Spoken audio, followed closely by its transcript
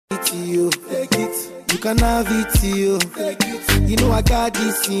you. Take it. You can have it, you. Take it. You know I got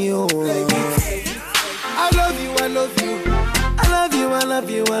this, you. Take it. I love you, I love you. I love you, I love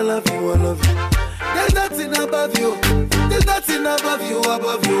you, I love you, I love you. There's nothing above you. There's nothing above you,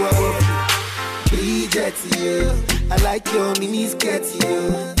 above you, above you. Bridget, you. I like your mini skirt,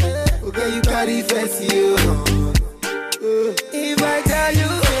 you. Okay, you carry face, you. If I tell you,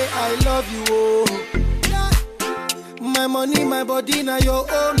 hey, I love you, oh. My money, my body, now your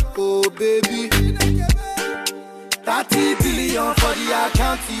own, oh baby. 30 billion for the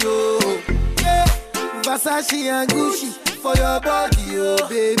account, yo. Yeah. Versace and Gucci for your body, oh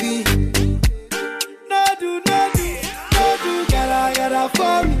baby. No do, gotta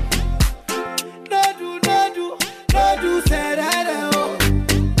for me. No do, say that, oh.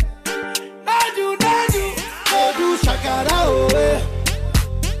 No do, shakara, oh, eh.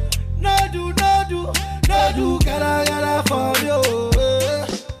 No do, gotta for you, eh.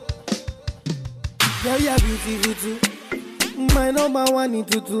 Girl, you're beautiful too. My number one in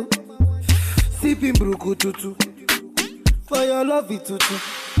tutu. Sipping bruku tutu. For your love it tutu.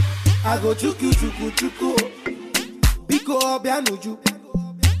 I go chuku. Biko obianuju.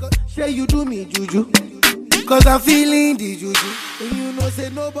 Say you do me juju. Cause I'm feeling the juju. And you know say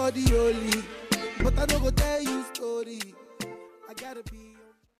nobody holy. But I don't go tell you story. I gotta be.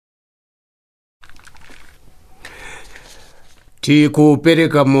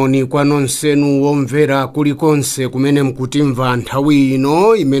 Tikupereka moni kwa nonsenu womvera kulikonse kumene mkutimva nthawi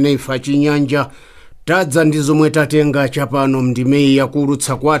ino imene ifa Chinyanja tadza ndi zomwe tatenga chapano mndimeyi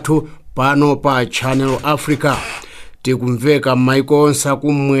yakulutsa kwathu pano pa Channel Africa. Tikumveka m'maiko onse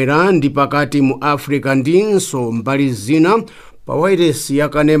akumwera ndi pakati mu Africa ndinso mbali zina pa wireless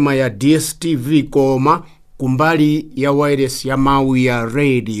yakanema ya DSTV koma kumbali ya wireless ya mawu ya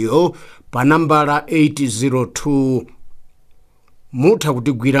radio pa nambala 802. Mutha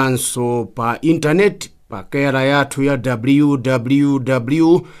kutigwiranso pa internet pa kera yathu ya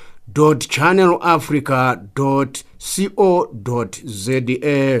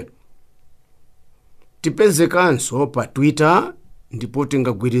www.channelafrica.co.za. Tipezekanso pa Twitter ndipo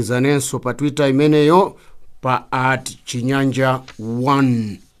tingagwirizanenso pa Twitter imeneyo pa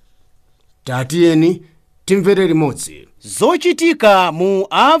 @chinyanja1. Tatiyeni timvere limodzi zochitika mu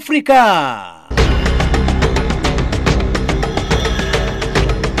Africa.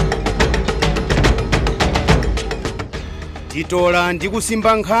 Titola ndi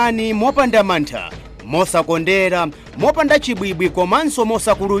kusimba nkhani mopanda mantha, mosakondera, mopanda chibwibwi komanso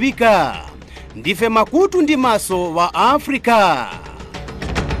mosakulubika. Ndife makutu ndi maso wa Africa.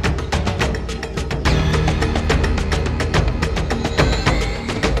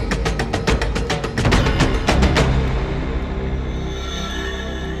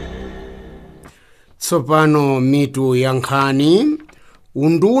 Tsopano mitu ya nkhani.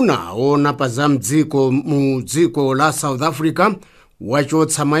 Unduna ona pa za mu dziko la South Africa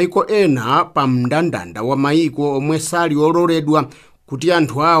wachotsa maiko ena pa mndandanda wa maiko omwe sali ololedwa kuti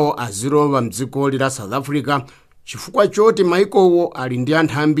anthu awo azilowa mdziko la South Africa chifukwa choti maikowo ali ndi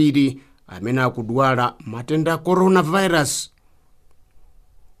anthu ambiri amene akudwala matenda coronavirus.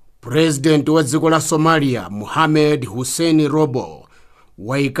 President wa dziko la Somalia Mohamed Hussein Robo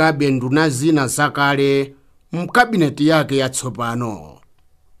waikabe nduna zina zakale mkabineti yake yatsopano.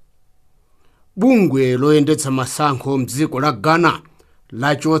 Bungwe loyendetsa masankho mdziko la Ghana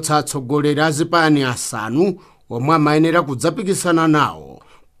lachotsa atsogoleri azipani asanu omwe amayenera kudzapikisana nawo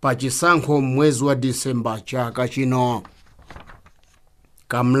pa chisankho mwezi wa Disemba chaka chino.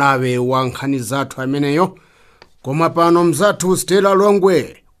 Kamlawe wa nkhani zathu ameneyo, koma pano mzathu Stella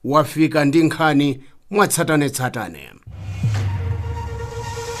Longwe wafika ndi nkhani mwatsatanetsatane.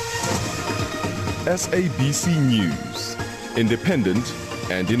 SABC News, independent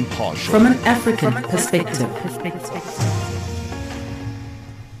and impartial. From an African perspective.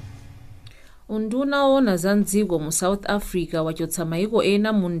 Unduna ona za mdziko mu South Africa wachotsa maiko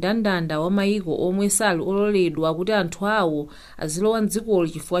ena mu mndandanda wa maiko omwe sali ololedwa kuti anthu awo azilowa mdzikolo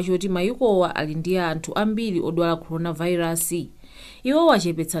chifukwa choti maikowa ali ndi anthu ambiri odwala coronavirus. Iwo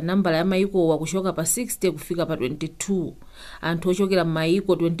wachepetsa nambala ya maikowa kuchoka pa 60 kufika pa 22. Anthu ochokera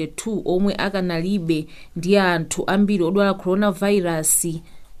maiko 22 omwe akanalibe ndi anthu ambiri odwala coronavirus.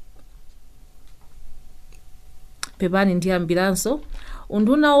 Pepani ndi ambilanso.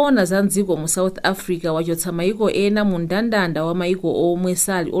 Unduna ona za mdziko mu South Africa wachotsa maiko ena mu mndandanda wa maiko omwe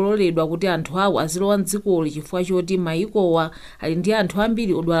sali ololedwa kuti anthu awo azilowa mdzikolo chifukwa choti maikowa ali ndi anthu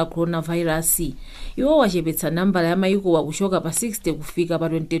ambiri odwala coronavirus. Iwo wachepetsa nambala ya maikowa kuchoka pa 60 kufika pa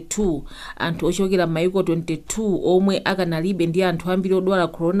 22. Anthu ochokera maiko 22 omwe akanalibe ndi anthu ambiri odwala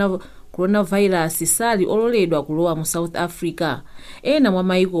coronavirus sali ololedwa kulowa mu south africa. Ena mwa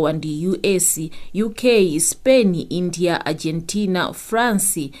maikowa ndi US, UK, Spain, India, Argentina,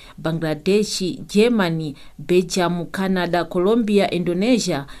 France, Bangladesh, Germany, Belgium, Canada, Colombia,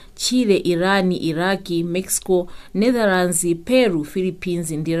 Indonesia, Chile, Iran, Iraki, Mexico, Netherlands, Peru,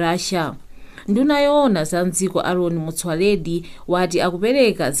 Philippines ndi Russia. Nduna yoona za mdziko Aaron Motsoaledi wati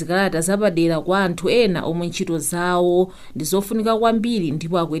akupereka zikalata zapadera kwa anthu ena omwe ntchito zawo ndi zofunika kwambiri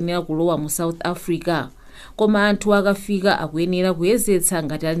ndipo akuyenera kulowa mu South Africa. Koma anthu akafika akuyenera kuyezetsa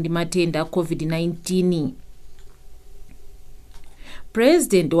ngati ali ndi matenda a COVID-19.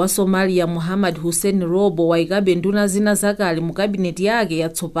 President wa Somalia Mohamed Hussein Robo waikabe nduna zina zakale mu kabineti yake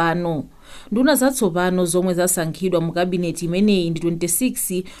yatsopano. Nduna zatsopano zomwe zasankhidwa mu kabineti imeneyi ndi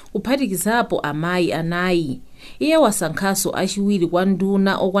 26 kuphatikizapo amayi anayi. Iye wasankhaso achiwiri kwa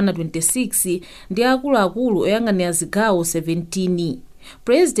nduna okwana 26 ndi akuluakulu oyang'anira zigawo 17.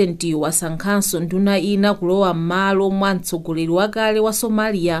 President wasankhanso nduna ina kulowa m'malo mwa mtsogoleri wakale wa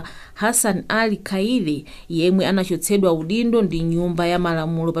Somalia Hassan Ali Khaire yemwe anachotsedwa udindo ndi nyumba ya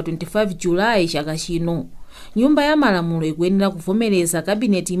malamulo pa 25 Julayi chaka chino. Nyumba ya malamulo ikuyenera kuvomereza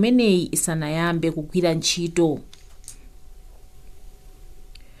kabineti imeneyi isanayambe kugwira ntchito.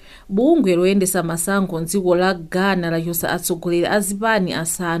 Bungwe loyendesa masankho mdziko la Ghana lachosa atsogoleri a zipani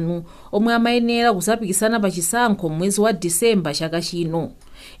asanu omwe amayenera kusapikisana pa chisankho mwezi wa Disemba chaka chino.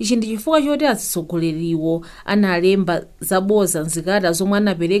 Ichi ndi chifukwa choti atsogoleriwo analemba zaboza nzikata zomwe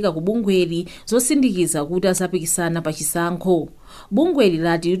anapereka ku bungweli zosindikiza kuti asapikisana pa chisankho. Bungweli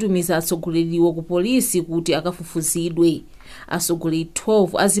lati litumiza atsogoleriwo ku polisi kuti akafufuzidwe. Atsogoleri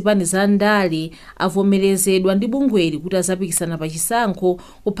 12 azipani za ndale avomerezedwa ndi bungweli kuti asapikisana pa chisankho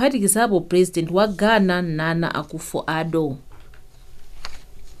kuphatikizapo President wa Ghana Nana Akufo-Addo.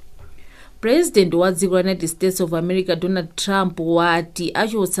 President wa dziko la United States of America Donald Trump wati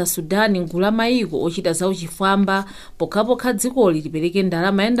achotsa Sudani mgulu la mayiko ochita zauchifwamba pokhapokha dzikoli lipereke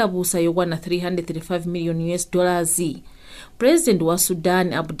ndalama yandapusa yokwana $335 million. President wa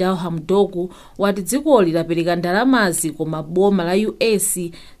Sudan Abdel Hamdok wati dzikoli lapereka ndalamazi koma boma la US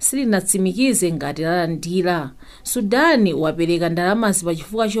silinatsimikize ngati lalandira. Sudani wapereka ndalamazi pa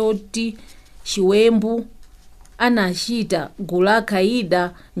chifukwa choti chiwembu anachita gulu la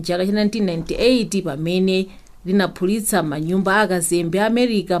Al-Qaeda mchaka cha 1998 pamene linaphulitsa manyumba akazembe a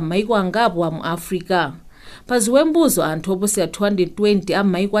America m'maiko angapo mu Africa. Pa ziwembuzo anthu oposera 220 a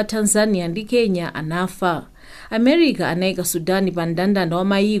m'maiko a Tanzania ndi Kenya anafa. America anayika Sudani pa mndandanda wa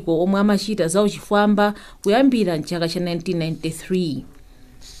mayiko omwe amachita zauchifwamba kuyambira mchaka cha 1993.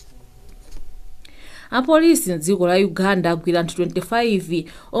 Apolisi mdziko la Uganda agwira anthu 25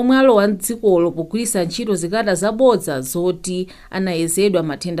 omwe alowa mdzikolo pogwiritsa ntchito zikalata zabodza zoti anayezedwa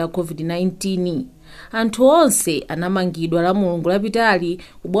matenda a COVID-19. Anthu onse anamangidwa la Mulungu lapitali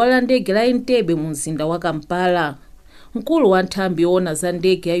ku bwalo la ndege la Entebbe mu mzinda wa Kampala. Mkulu wa nthambi yoona za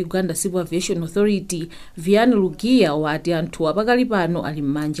ndege ya Uganda Civil Aviation Authority Vian Lugia wati anthu apakali pano ali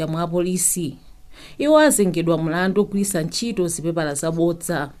m'manja mwa apolisi. Iwo azengedwa mlandu ogwiritsa ntchito zipepala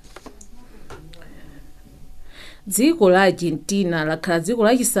zabodza. Dziko la Argentina lakhala dziko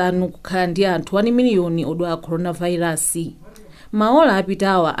lachisanu kukhala ndi anthu 1 miliyoni odwala coronavirus. Maola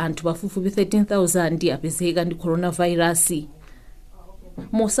apitawa anthu pafupifupi 13,000 apezeka ndi coronavirus.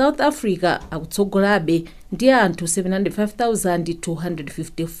 Mu South Africa akutsogolabe ndi anthu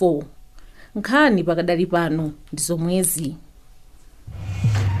 705,254. Nkhani pakadali pano ndi zomwezi.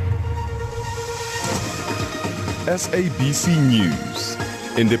 SABC News,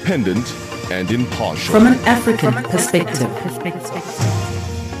 independent and impartial. From an African perspective.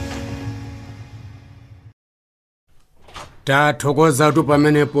 Tathokoza tu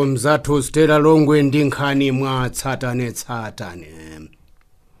pamenepo mzathu Stella Longwe ndi nkhani mwa tsatane.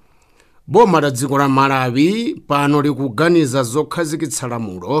 Boma la dziko la Malawi pano likuganiza zokhazikitsa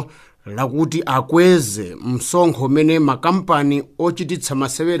lamulo lakuti akweze msonkho umene makampani ochititsa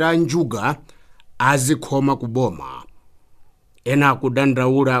masewera a njuga azikhoma ku boma. Ena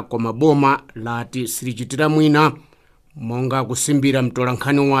akudandaula koma boma lati silichitira mwina monga kusimbira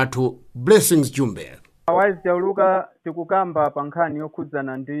mtolankhani wathu Blessings Jumbe. Awazi chauluka tikukamba pa nkhani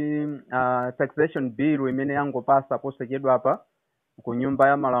yokhudzana ndi taxation bill imene yangopasa posachedwa apa ku nyumba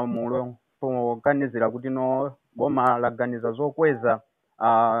ya malamulo poganizira kuti no boma laganiza zokweza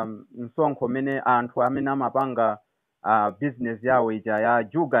msonkho umene anthu amene amapanga business yawo ija ya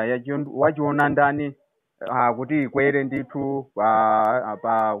juga wachiona ndani kuti ikwere ndithu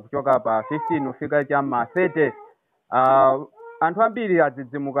kuchoka pa 15 kufika chama 30. Anthu ambiri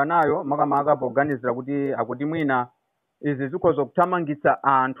adzidzimuka nayo makamaka poganizira kuti akuti mwina izi zikhoza kuthamangitsa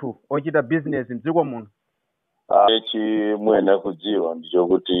anthu ochita business mdziko muno. chimwene kudziwa ndicho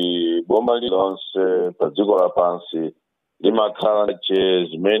kuti boma lilonse pa dziko lapansi limakhala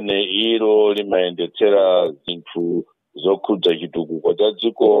zimene ilo limayendetsera zinthu zokhudza chitukuko cha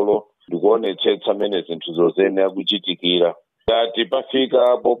dzikolo ndikuonetsetsa mmene zinthu zozene akuchitikira. Ngati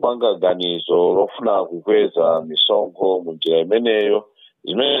pafika popanga ganizo lofuna kukweza misonkho mu njira imeneyo,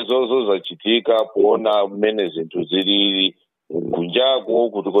 zimene zozo zachitika poona mmene zinthu zilili kunjako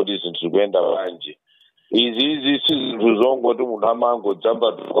kuti kodi zinthu zikuyenda bwanji. Izi si zinthu zongoti munthu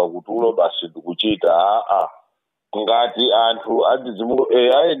amangodzambatuka kutulo basi ndikuchita ngati anthu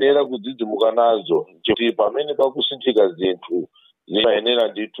ayenera kudzidzimuka nazo kuti pamene pakusinthika zinthu zimayenera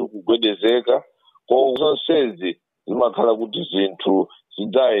ndithu kugwedezeka konsezi zimakhala kuti zinthu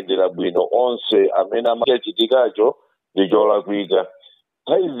zidzayendera bwino onse amene amachitikacho ndi cholakwika.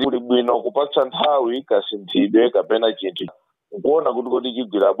 Izi kuli bwino kupatsa nthawi kasinthidwe kapena chinthu kuona kuti kodi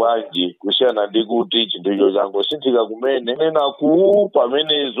chigwira bwanji kusiyana ndi kuti chinthucho changosinthika kumene nenaku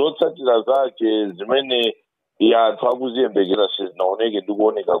pamene zotsatira zake zimene anthu akuziyembekeza sizinaoneke ndi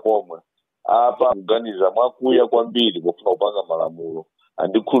kuoneka komwe. Apa kuganiza mwakuya kwambiri pofuna kupanga malamulo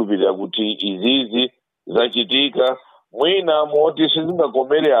andikhulupirira kuti izizi zachitika mwina moti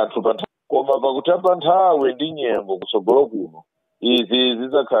sizingakomere anthu pa nthawi koma pakutapa nthawi ndi nyengo kutsogolo kuno izi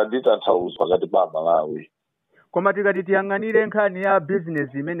zidzakhala ndi tanthauzo pakati pa Malawi. Koma tikati tiyang'anire nkhani ya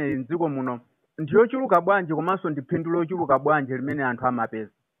business imeneyi mdziko muno ndiyochuluka bwanji komanso ndi phindu lochuluka bwanji limene anthu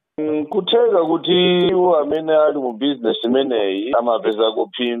amapeza? Kutheka kuti iwo amene ali mu business imeneyi amapezako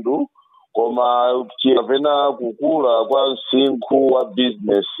phindu koma kapena kukula kwa msinkhu wa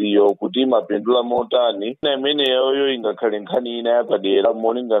business iyo kuti imapindula motani imeneyoyo ingakhale nkhani ina yapadera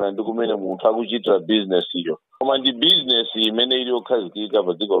molingana ndi kumene munthu akuchitira business iyo. Koma ndi business imene ili yokhazikika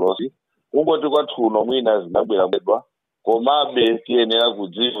pa dziko lonse kungoti kwathuno mwina zinabweredwa komabe tiyenera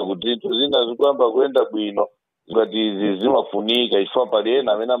kudziwa kuti zinthu zina zikuyamba kuyenda bwino ngati izi zimafunika chifukwa pali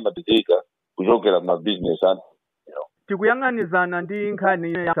ena amene amatizika kuchokera mabusiness anu. Tikuyang'anizana ndi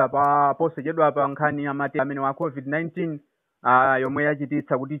nkhani ya posachedwa pa nkhani ya matenda amene wa COVID-19 yomwe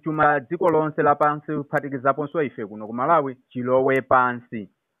yachititsa kuti chuma dziko lonse lapansi kuphatikizaponso ife kuno ku Malawi chilowe pansi.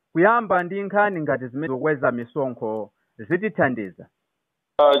 Kuyamba ndi nkhani ngati zimene zokweza misonkho zitithandiza.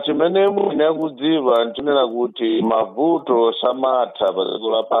 Chimene mwina kudziwa ntinena kuti mavuto samatha pa dziko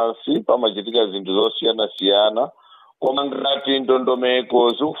lapansi pamachitika zinthu zosiyana-siyana koma ngati ndondomeko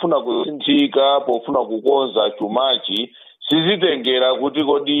zikufuna kusinthika pofuna kukonza chumachi sizitengera kuti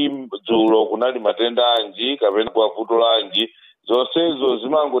kodi dzulo kunali matenda anji kapena kwa vuto lanji. Zonsezo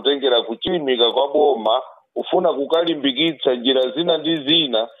zimangotengera kuchilimika kwa boma kufuna kukalimbikitsa njira zina ndi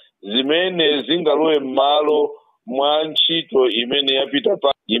zina zimene zingalowe m'malo mwa ntchito imene yapita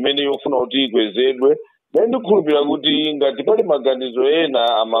pa imene yofuna kuti ikwezedwe. Ndikhulupirira kuti ngati pali maganizo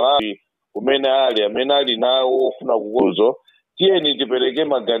ena amalawi kumene amene ali nawo ofuna kukonzo tiyeni tipereke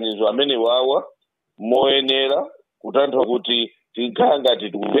maganizo amene wawa moyenera kutanthauza kuti tikhala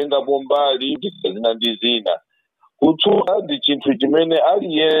ngati tikutengapo mbali zina ndi zina. Kutsuka ndi chinthu chimene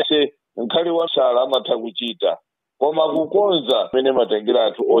aliyense nkhali wasala amatha kuchita koma kukonza pamene matengera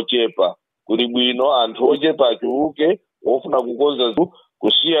anthu ochepa kuli bwino anthu ochepa achuluke ofuna kukonza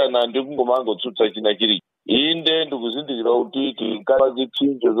kusiyana ndi kungomangotsutsa china chili. Inde ndikuzindikira kuti tikhala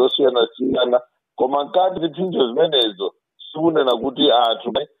zipsinjo zosiyana-siyana koma nkati zipsinjo zimenezo sikunena kuti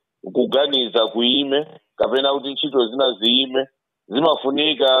anthu kuganiza kuime kapena kuti ntchito zina ziime.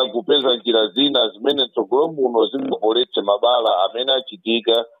 Zimafunika kupeza njira zina zimene tsogolo muno zingapoletse mabala amene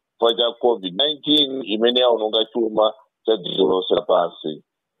achitika kwa cha COVID-19 imene yaononga chuma cha dziko lonse lapansi.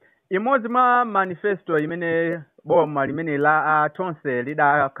 Imodzi mwa manifesto imene boma limene la tonse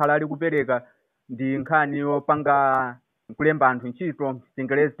lidakhala likupereka ndi nkhani yopanga kulemba anthu ntchito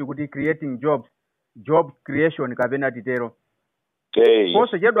Chingerezi tikuti creating jobs, job creation kapena titero.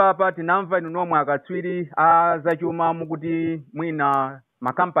 Posachedwa apa tinamva inu nomwe akatswiri zachuma mukuti mwina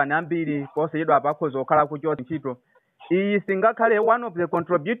makampani ambiri posachedwa apa akhoza kukhala kuchotsa ntchito. Iyi singakhale one of the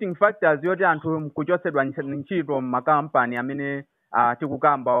contributing factors yoti anthu kuchotsedwa ntchito makampani amene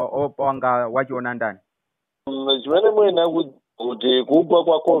tikukamba opanga wachiona ndani. Chimene mwina kuti kugwa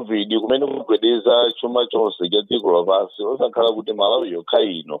kwa COVID kumene kugwedeza chuma chonse cha dziko lapansi osakhala kuti Malawi yokha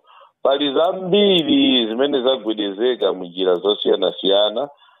ino pali zambiri zimene zagwedezeka munjira zosiyana-siyana.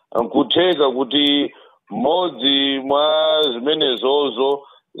 Nkutheka kuti mmodzi mwa zimenezozo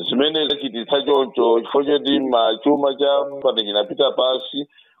zimene zachititsa choncho chifukwa choti chuma cha mpande chinapita pasi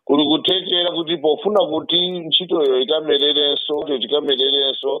kuli kuthekera kuti pofuna kuti ntchitoyo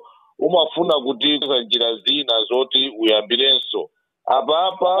ikamererenso umafuna kuti njira zina zoti uyambirenso.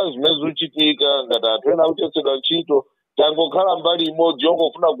 Apa zimene zikuchitika ngati anthu ena akuchotsedwa ntchito tangokhala mbali imodzi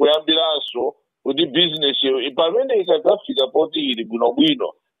yongofuna kuyambiranso kuti business iyo pamene ikadzafika poti ili bwinobwino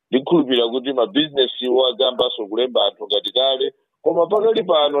ndikhulupirira kuti mabizinesi iwo adzambanso kulemba anthu ngati kale. Koma pakali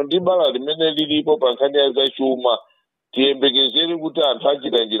pano ndi bala limene lilipo pa nkhani ya zachuma tiyembekezere kuti anthu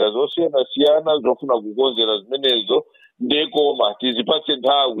achita njira zosiyanasiyana zofuna kukonzera zimenezo, ndekoma tizipatse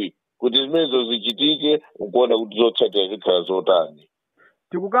nthawi kuti zimenezo zichitike nkuona kuti zotsatira zikhala zotani.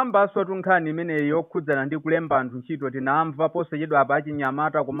 Tikukambanso tunkhani imeneyi yokhudzana ndi kulemba anthu ntchito tinamva posachedwa apa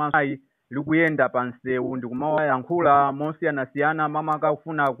achinyamata komanso ayi likuyenda pa msewu ndikumawayankhula mosiyanasiyana mamaka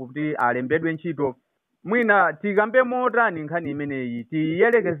kufuna kuti alembedwe ntchito. Mwina tikambe motani nkhani imeneyi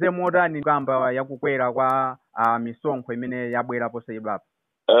tiyelekeze motani kamba yakukwera kwa misonkho imene yabwera posachedwa apa?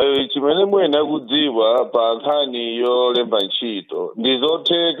 Chimene mwena kudziwa pa nkhani yolemba ntchito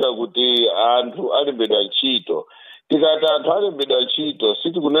ndizotheka kuti anthu alembedwa ntchito. Tikati anthu alembedwa ntchito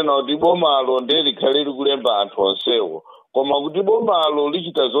sitikunena kuti bomalo ndiye likhale likulemba anthu onsewo, koma kuti bomalo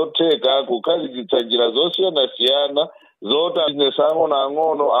lichita zotheka kukhazikitsa njira zosiyanasiyana zoti bizinesi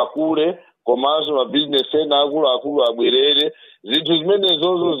ang'onoang'ono akule komanso mabizinesi ena akuluakulu abwerere. Zinthu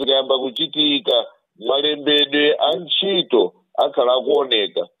zimenezozo zikayamba kuchitika malembedwe a ntchito akhala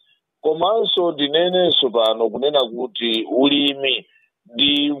akuoneka. Komanso ndinenenso pano kunena kuti ulimi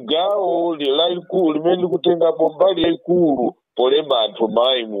ndi gawo lalikulu limene likutengapo mbali yayikulu polemba anthu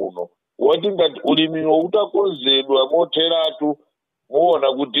m'Malawi muno. Woti ngati ulimiwo utakonzedwa motheratu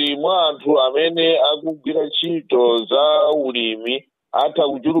muona kuti mwa anthu amene akugwira ntchito za ulimi atha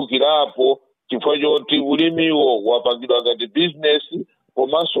kuchulukirapo chifukwa choti ulimiwo wapangidwa ngati bizinesi,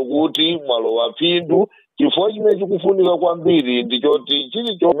 komanso kuti mwalowa phindu. Chifukwa chimene chikufunika kwambiri ndi choti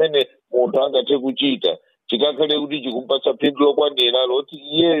chilichonse chimene munthu angathe kuchita chikakhale kuti chikumpatsa phindu lokwanira loti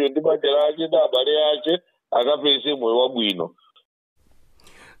iyeyo ndi banja lake ndi abale ake akapeze moyo wabwino.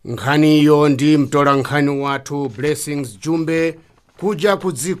 Nkhaniyo ndi mtola nkhani wathu Blessings Jumbe kuja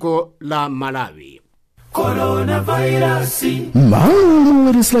ku dziko la Malawi. Coronavirus mawu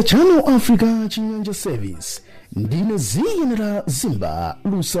weresla Channel Africa Chinyanja Service ndine ziyenera Zimba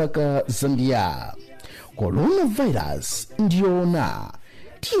Lusaka Zambia. Coronavirus ndiona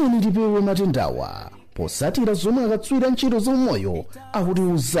tiyeni tipewe matendawa posatira zomwe akatswira ntchito zaumoyo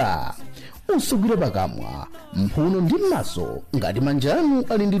akutiuza. Usagwire pakamwa, mphuno ndi m'maso ngati manja anu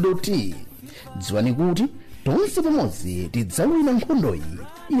ali ndi doti. Dziwani kuti tonse pamodzi tidzawina nkhondoyi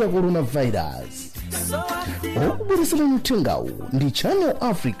ya coronavirus. Okubweretserani uthengawu ndi Channel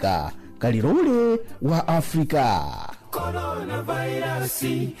Africa, kalilole wa Africa. Coronavirus,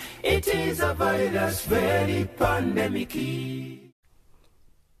 it is a virus, very pandemic.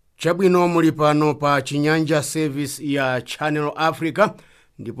 Chabwino muli pano pa Chinyanja Service ya Channel Africa,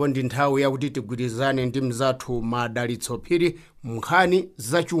 ndipo ndi nthawi yakuti tigwirizane ndi mzathu Madalitso Phiri nkhani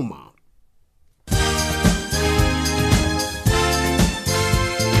zachuma.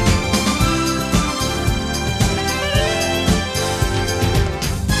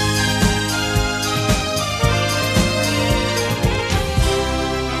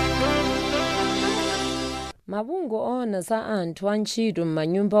 mabungwe ona za anthu a ntchito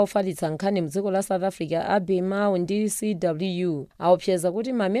m'manyumba ofalitsa nkhani mdziko la South Africa ABMAU ndi CW aopseza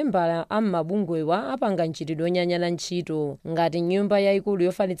kuti mamembala a mabungwewa apanga ntchitidwe onyanyala ntchito ngati nyumba yayikulu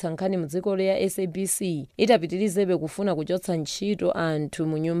yofalitsa nkhani mdziko ya SABC itapitirizebe kufuna kuchotsa ntchito anthu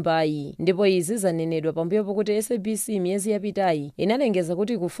mu nyumbayi. Ndipo izi zanenedwa pambuyo kuti SABC miyezi yapitayi inalengeza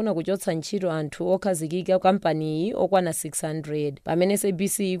kuti kufuna kuchotsa ntchito anthu okhazikika kampaniyi okwana 600 pamene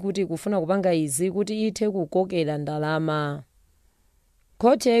SABC ikuti kufuna kupanga izi kuti ithe kukokera ndalama.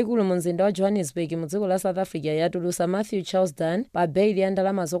 Khoti yayikulu mu mzinda wa Johannesburg mu dziko la South Africa yatulutsa Matthew Charles Dan pa bail ya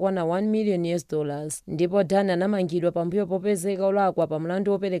ndalama zokwana $1 million, ndipo Dan anamangidwa pambuyo popezeka olakwa pa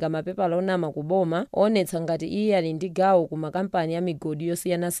mlandu wopereka mapepala onama ku boma onetsa ngati iye ali ndi gawo ku makampani a migodi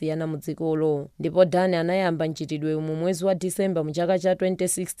yosiyanasiyana mu dzikolo. Ndipo Dan anayamba ntchitidwe mu mwezi wa Disemba mu chaka cha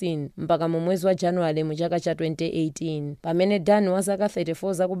 2016 mpaka mu mwezi wa Januwale mu chaka cha 2018 pamene Dan wa zaka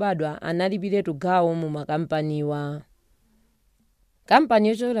 34 zakubadwa analibiretu gawo mu makampaniwa. Kampani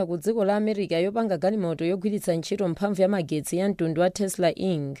yochokera ku dziko la America yopanga galimoto yogwiritsa ntchito mphamvu ya magetsi ya mtundu wa Tesla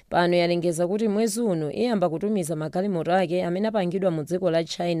Inc. pano yalengeza kuti mwezi uno iyamba kutumiza magalimoto ake amene apangidwa mu dziko la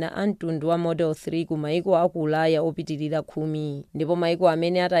China a mtundu wa Model 3 ku maiko a ku Ulaya opitirira 10. Ndipo maiko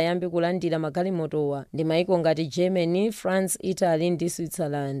amene atayambi kulandira magalimotowa ndi maiko ngati Germany, France, Italy ndi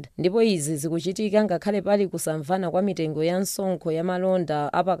Switzerland. Ndipo izi zikuchitika ngakhale pali kusamvana kwa mitengo ya msonkho ya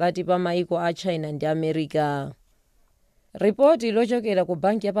malonda apakati pa maiko a China ndi America. Ripoti lochokera ku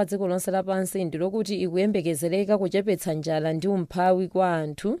banki ya pa dziko lonse lapansi ndi lokuti ikuyembekezereka kuchepetsa njala ndi umphawi kwa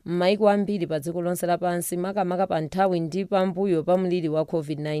anthu m'maiko ambiri pa dziko lonse lapansi makamaka pa nthawi ndi pambuyo pa mliri wa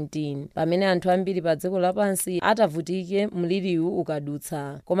COVID-19 pamene anthu ambiri pa dziko lapansi atavutike mliriwu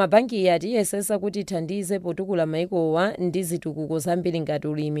ukadutsa. Koma banki yati iyesesa kuti ithandize potukula maikowa ndi zitukuko zambiri ngati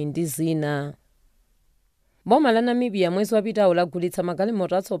ulimi ndi zina. Boma la Namibia mwezi wapitawo lagulitsa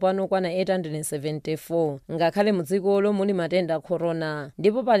magalimoto atsopano kwana 874 ngakhale mudzikolo muli matenda a corona,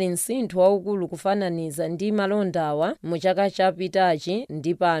 ndipo pali msinthu waukulu kufananiza ndi malondawa mu chaka chapitachi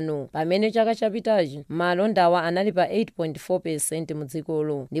ndi pano, pamene chaka chapitachi malondawa anali pa 8.4%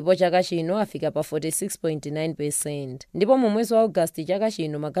 mudzikolo ndipo chaka chino afika pa 46.9%. ndipo mu mwezi wa August chaka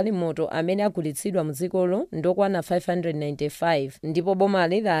chino magalimoto amene agulitsidwa mudzikolo ndokwana 595 ndipo boma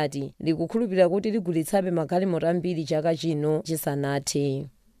lilati likukhulupirira kuti ligulitsabe magalimoto ambiri chaka chino chisanathe.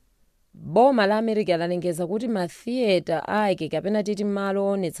 Boma la America lalengeza kuti mathiyeta ake kapena titi malo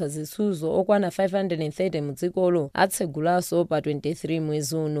onetsa zisuzo okwana 530 mudzikolo atsegulanso pa 23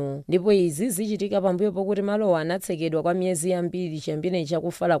 mwezi uno, ndipo izi zichitika pambuyo pokuti malowa anatsekedwa kwa miyezi yambiri chiyambire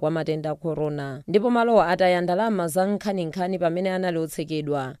chakufala kwa matenda a corona, ndipo malowa ataya ndalama za nkhaninkhani pamene anali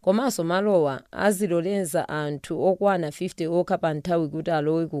otsekedwa, komanso malowa aziloleza anthu okwana 50 okha pa nthawi kuti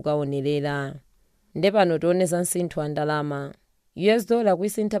alowe kukaonerera. Ndepano tioneza msinthu wa ndalama. US dollar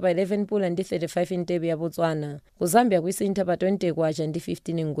kuisintha pa 11 pula ndi 35 ntepe ya Botswana, ku Zambia kuisintha pa 20 kwacha ndi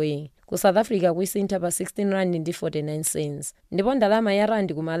 15 ngwe, ku South Africa kuisintha pa 16 rand ndi 49 cents, ndipo ndalama ya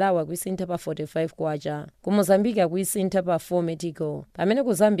rand ku Malawi kuisintha pa 45 kwacha, ku Mozambique kuisintha pa 4 metiko, pamene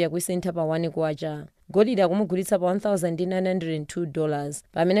ku Zambia kuisintha pa 1 kwacha. Golide akumugulitsa pa $1,902,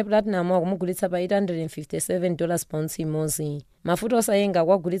 pamene platinum akumugulitsa pa $857 pounds imodzi. Mafuta osayenga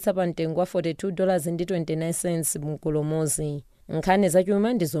akwagulitsa pa mtengo wa $42.29 mgolo umodzi. Nkhani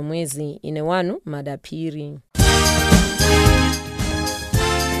zachuma ndi zomwezi. Ine wanu Madaphiri.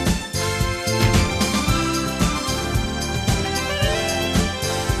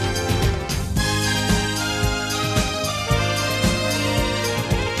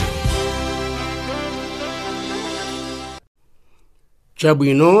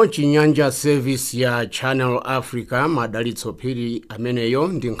 Chabwino Chinyanja service ya Channel Africa madalitso phiri ameneyo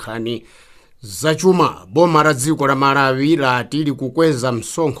ndi nkhani zachuma. Boma la dziko la Malawi lati likukweza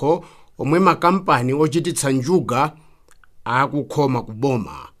msonkho omwe makampani ochititsa njuga akukhoma ku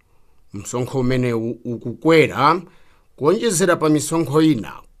boma. Msonkho umenewu ukukwera kuonjezera pa misonkho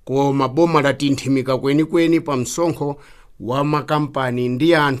ina, koma boma latinthimika kwenikweni pa msonkho wa makampani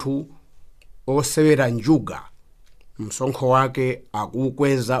ndi anthu osewera njuga. Msonkho wake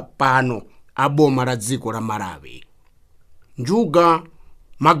akukweza pano aboma la dziko la Malawi. Njuga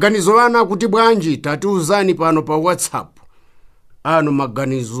maganizo ana kuti bwanji tatiuzani pano pa WhatsApp. Ano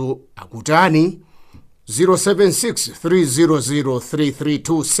maganizo akutani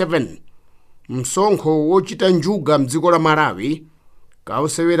 0763003327. Msonkho wochita njuga mdziko la Malawi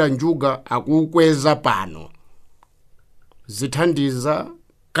kaosewera njuga akukweza pano. Zithandiza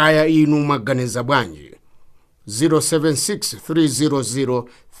kaya inu maganiza bwanji.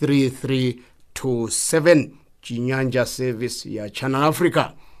 0763003327. Chinyanja service ya Channel Africa.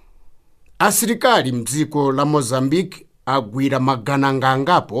 Asilikali mdziko la Mozambique agwira magananga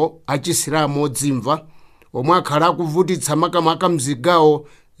angapo achisiramo dzimva omwe akhala akuvutitsa makamaka mzigawo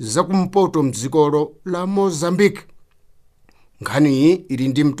zakumpoto mdzikolo la Mozambique. Nkhani ili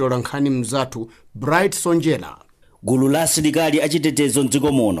ndi mtola nkhani mzathu Bright Sonjela. Gulu la asilikali achitetezo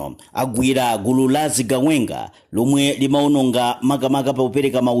mdziko muno agwira gulu la zigawenga lomwe limaononga makamaka pa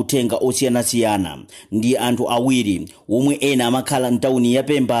kupereka mauthenga osiyanasiyana ndi anthu awiri omwe ena amakhala mtawuni ya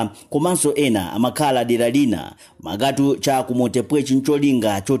Pemba komanso ena amakhala dera lina makatu cha kumotepwe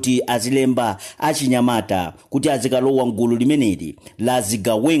chincholinga choti azilemba achinyamata kuti azikalowa mgulu limeneli la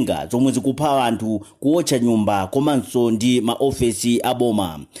zigawenga zomwe zikupha anthu kuotcha nyumba komanso ndi maofesi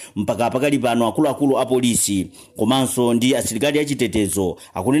aboma. Mpaka pakali pano akuluakulu a polisi komanso ndi asilikali achitetezo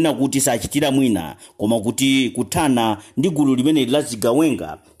akunena kuti sachitira mwina koma kuti kuthana ndi gulu limeneli la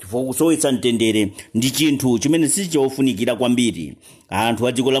zigawenga chifukwa kusowetsa mtendere ndi chinthu chimene sichofunikira kwambiri. Anthu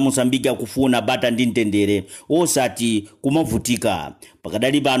a dziko la Mozambique akufuna bata ndi mtendere osati kumavutika.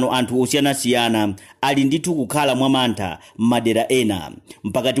 Pakadali pano anthu osiyanasiyana ali ndithu kukhala mwamantha m'madera ena.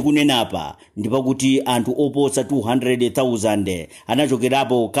 Mpaka tikunenapa ndipo kuti anthu oposa 200,000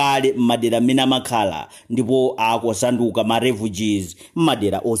 anachokerapo kale m'madera amene amakhala ndipo akusanduka ma refugees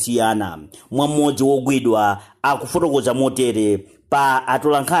m'madera osiyana. Mmodzi wogwidwa akufotokoza motere pa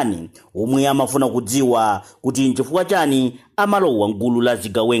atolankhani omwe amafuna kudziwa kuti nchifukwa chani amalowa mgulu la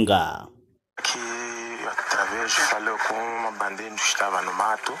zigawenga. Falei com uma bandinha que estava no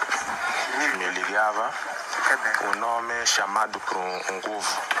mato, me ligava o nome chamado por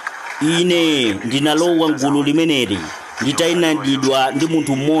nguvu. Ine ndinalowa mgulu limeneli nditayinidwa ndi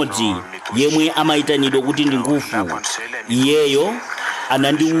munthu mmodzi yemwe amayitanidwa kuti ndi nguvu. Iyeyo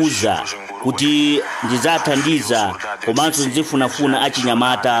anandiwuza kuti ndizathandiza komanso ndizifunafuna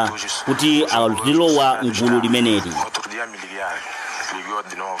achinyamata kuti azilowa mgulu limeneli.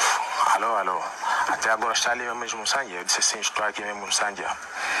 Até agora está ali mesmo Sanja. Eu disse sim, estou aqui mesmo Sanja.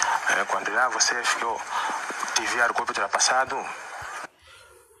 Quando lá você ficou, tive helicóptero passado.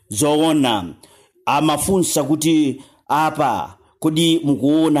 Zoona amafunsa kuti apa kodi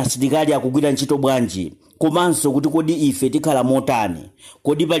mukuona asilikali akugwira ntchito bwanji, komanso kuti kodi ife tikhala motani,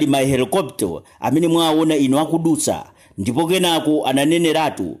 kodi pali ma helicopter amene mwaona ino akudutsa. Ndipo kenako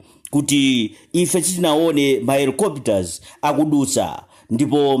ananeneratu kuti ife sitinaone ma helicopters akudutsa.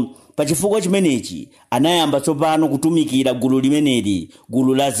 Ndipo pachifukwa chimenechi anayamba tsopano kutumikira gulu limeneli,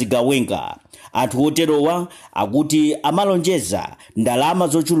 gulu la zigawenga. Anthu oterowa akuti amalonjeza ndalama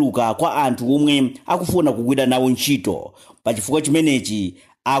zochuluka kwa anthu omwe akufuna kugwira nawo ntchito. Pachifukwa chimenechi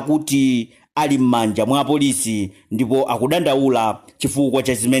akuti ali m'manja mwa polisi ndipo akudandaula chifukwa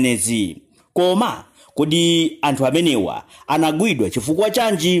cha zimenezi. Koma kodi anthu amenewa anagwidwa chifukwa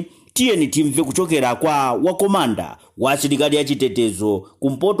chanji? Tiyeni timve kuchokera kwa wakomanda wa asilikali ya chitetezo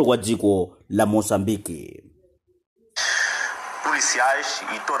kumpoto kwa dziko la Moçambique. Policiais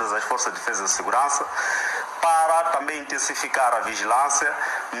e todas as forças de defesa e segurança para também intensificar a vigilância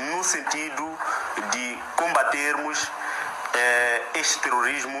no sentido de combatermos este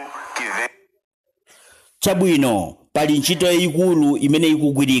terrorismo que vem. Chabwino pali ntchito yayikulu imene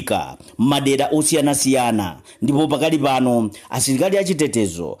ikugwirika m'madera osiyanasiyana, ndipo pakali pano asilikali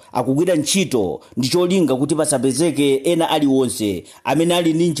achitetezo akugwira ntchito ndi cholinga kuti pasapezeke ena aliwonse amene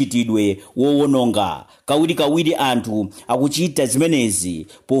ali ndi mchitidwe wowononga. Kawirikawiri anthu akuchita zimenezi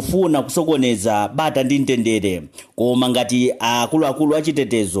pofuna kusokoneza bata ndi mtendere, koma ngati akuluakulu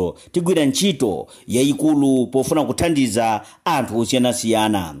achitetezo tigwira ntchito yayikulu pofuna kuthandiza anthu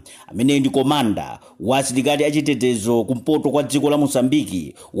osiyanasiyana. Amene ndi komanda wa asilikali achitetezo kumpoto kwa dziko la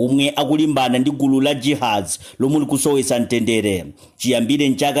Moçambique omwe akulimbana ndi gulu la jihads lomwe likusowesa mtendere. Chiyambire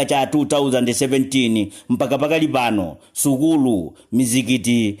mchaka cha 2017 mpaka pakali pano sukulu,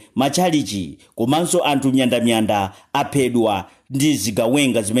 mizikiti, matchalichi komanso anthu myandamyanda aphedwa ndi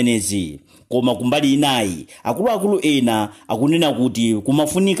zigawenga zimenezi. Koma kumbali inayi akuluakulu ena akunena kuti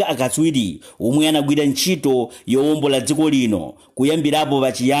kumafunika akatswiri omwe anagwira ntchito yowombola dziko lino kuyambirapo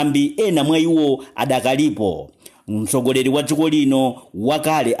pachiyambi. Ena mwa iwo adakalipo. Mtsogoleri wa dziko lino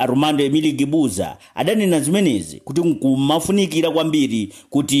wakale Armando Emílio Guebuza adanena zimenezi kuti kumafunikira kwambiri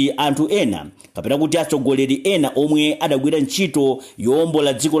kuti anthu ena kapena kuti atsogoleri ena omwe adagwira ntchito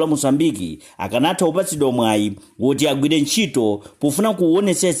yowombola dziko la Moçambique akanatha kupatsidwa mwayi woti agwire ntchito pofuna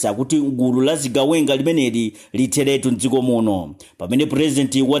kuonesetsa kuti gulu la zigawenga limeneli litheretu mdziko muno. Pamene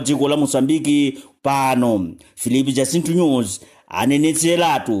president wa dziko la Moçambique pano Filipe Jacinto News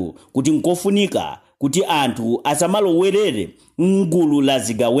anenetseratu kuti nkofunika kuti anthu asamalowerere mgulu la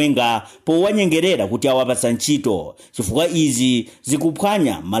zigawenga powanyengerera kuti awapatsa ntchito, chifukwa izi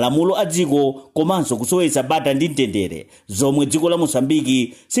zikuphwanya malamulo a dziko komanso kusowetsa bata ndi mtendere zomwe dziko la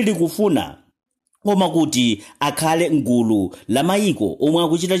Moçambique silikufuna, koma kuti akhale mgulu la mayiko omwe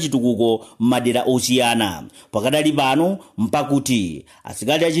akuchita chitukuko m'madera osiyana. Pakadali pano mpakuti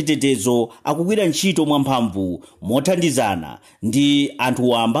asilikali achitetezo akugwira ntchito mwamphamvu mothandizana ndi anthu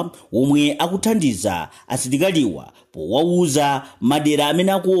wamba omwe akuthandiza asilikaliwa powauza madera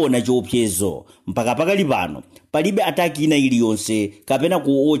amene akuona chiopsezo. Mpaka pakali pano palibe ataki ina iliyonse kapena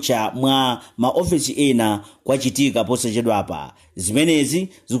kuotcha mwa maofesi ena kwachitika posachedwapa. Zimenezi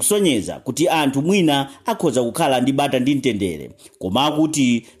zikusonyeza kuti anthu mwina akhoza kukhala ndi bata ndi mtendere, koma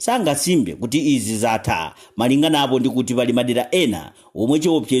akuti sangasimbe kuti izi zatha malinganapo ndi kuti pali madera ena omwe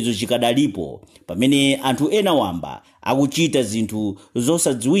chiopsezo chikadalipo, pamene anthu ena wamba akuchita zinthu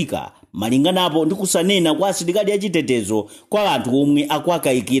zosadziwika malinganapo ndi kusanena kwa asilikali achitetezo kwa anthu omwe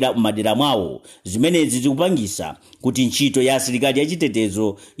akuakayikira m'madera mwawo. Zimenezi zikupangisa kuti ntchito ya asilikali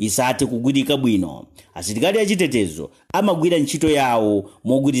achitetezo isathe kugwirika bwino. Asilikali achitetezo amagwira ntchito yawo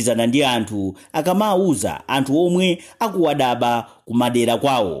mogwirizana ndi anthu akamauza anthu omwe akuwadaba kumadera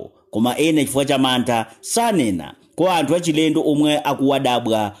kwawo, koma ena chifukwa cha mantha sanena kwa anthu achilendo omwe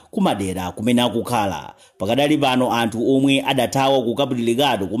akuwadabwa kumadera kumene akukhala. Pakadali pano anthu omwe adathawa ku Cabo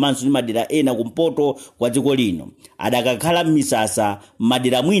Delgado komanso ndi madera ena kumpoto kwa dziko lino adakakhala m'misasa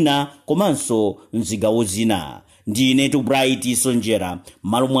m'madera mwina komanso mzigawo zina. Ndine Bright Sonjera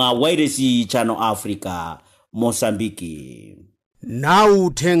malo mwa Wireless Channel Africa, Moçambique. Nawu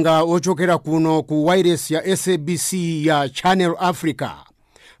uthenga ochokera kuno ku wireless ya SABC ya Channel Africa.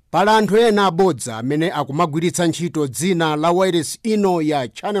 pala anthu ena abodza amene akumagwiritsa ntchito dzina la wireless ino ya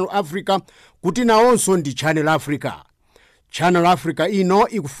Channel Africa kuti nawonso ndi Channel Africa. Channel Africa ino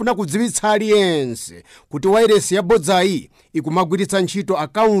ikufuna kudziwitsa aliyense kuti wireless yabodzayi ikumagwiritsa ntchito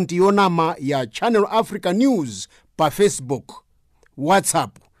akaunti yonama ya Channel Africa News pa Facebook,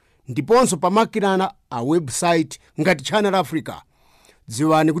 WhatsApp ndiponso pamakina a website ngati Channel Africa.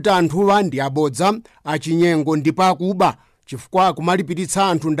 Dziwani kuti anthuwa ndi abodza, achinyengo ndipo akuba chifukwa akumalipiritsa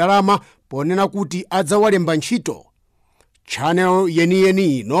anthu ndalama ponena kuti adzawalemba ntchito. Channel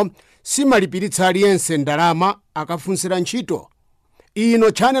yeniyeni ino simalipiritsa aliyense ndalama akafunsira ntchito.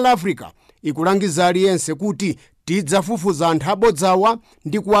 Ino Channel Africa ikulangiza aliyense kuti tidzafufuza anthu abodzawa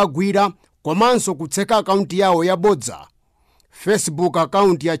ndi kuwagwira komanso kutseka akaunti yawo yabodza. Facebook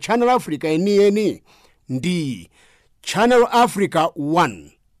account ya Channel Africa yeniyeni ndi Channel Africa 1.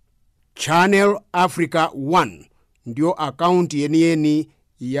 Channel Africa 1 ndiyo akaunti yeniyeni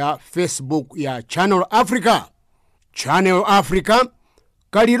ya Facebook ya Channel Africa. Channel Africa,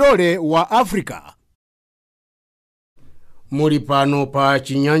 kalilole wa Africa. Muli pano pa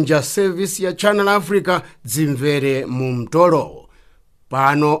Chinyanja service ya Channel Africa, dzimvere mu mtolo.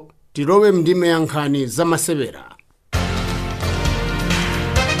 Pano tilowe mndime ya nkhani za masewera.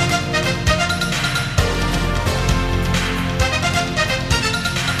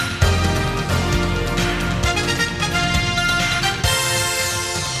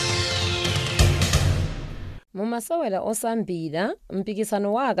 Mumasewera osambira,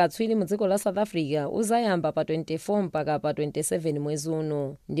 mpikisano wa akatswiri mu dziko la South Africa uzayamba pa 24 mpaka pa 27 mwezi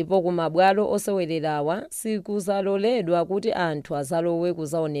uno. Ndipo kumabwalo osewererawa sikuzaloledwa kuti anthu azalowe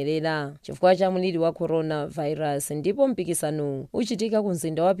kuzaonerera chifukwa cha muliri wa coronavirus. Ndipo mpikisano uchitika ku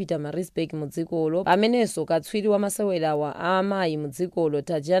mzinda wa Pietermaritzburg mu dzikolo, pamenenso katswiri wa masewerawa a amayi mu dzikolo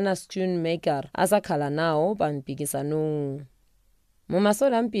Tajana Schoenmaker azakhala nawo pa mpikisano.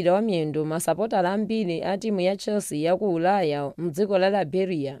 Mumasewera mpira wa miyendo, masapotala ambiri a timu ya Chelsea ya ku Ulaya mdziko la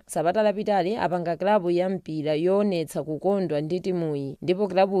Liberia sabata lapitali apanga klabu ya mpira yoonetsa kukondwa ndi timuyi, ndipo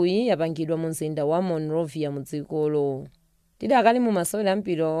klabuyi yapangidwa mu mzinda wa Monrovia mudzikolo. Tidakali mumasewera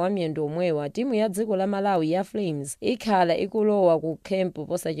mpira wa miyendo omwewa, timu ya dziko la Malawi ya Flames ikhala ikulowa ku camp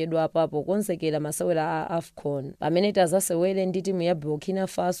posachedwa apapo konzekera masewera a AFCON, pamene tazasewere ndi timu ya Burkina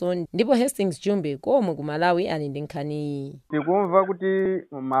Faso. Ndipo Hastings Jumbe komwe ku Malawi ali ndi nkhani. Tikumva kuti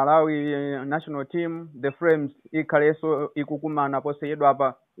Malawi national team the Flames ikhalenso ikukumana posachedwa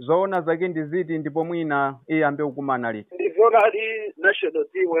apa. Zoona zake ndi ziti ndipo mwina iyambe kukumana liti? Ndizona ali national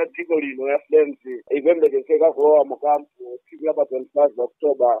team ya dziko lino ya Flames ikuyembekezeka kulowa mu kampu tsiku la 25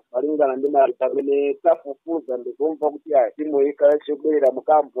 October malingana ndi mali pamene tafufuza ndikumva kuti ayi timu ikhalenso kubwera mu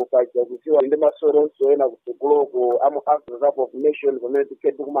kampu paja kudziwa ndi masoronso ena kutsogoloko amu Africa Cup of Nations pamene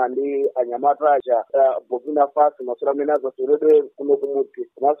tiketi kumana ndi anyamata aja Burkina Faso masewera amene azaseweredwe kuno kumudzi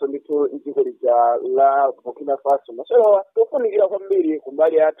komanso ndithu dziko lija la Burkina Faso. Masewera tofunikira kwambiri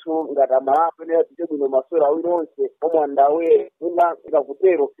kumbali yathu ngati Malawi pamene tite bwino masewera awiri onse omwe andawe mwina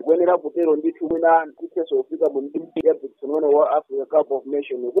ikakutero tikuyenera kutero ndithu mwina tithenso kufika mu ndimi ya mpikisano wa Africa Cup of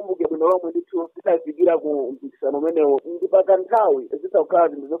Nations. Kumbuke bwino lomwe ndithu tidazikira ku mpikisano umenewo ndi pakanthawi zisakhala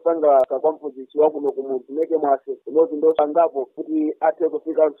zinthu zopanga kakwamphunzitsi wakuno kumudzi meke mwase imodzi ndosangapo kuti athe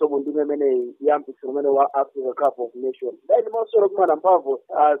kufikanso mu ndimi imeneyi ya mpikisano umene wa Africa Cup of Nations. Dai ndi masewera kumana mphamvu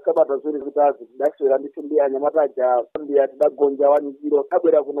sabata ziwiri zitazi tidasewera ndithu ndi anyamata aja Zambia tidagonja 1-0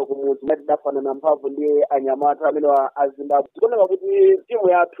 abwera kuno kumudzi ngati dafanana mphamvu ndi anyamata amene azimbabwe. Tikuoneka kuti timu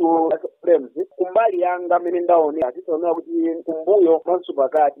yathu Flames kumbali yanga amene ndaonera tisaonera kuti kumbuyo manso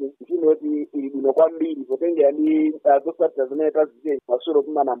pakati timu yoti ili bwino kwambiri potengera ndi zosatira zimene tazitenga masewera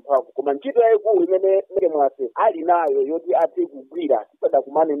kumana mphamvu, koma ntchito yayikulu imene meke mwase ali nayo yoti athe kugwira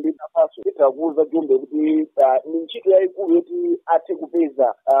tisadakumane ndi Faso titakuuza Jumbe kuti ni ntchito yayikulu yoti athe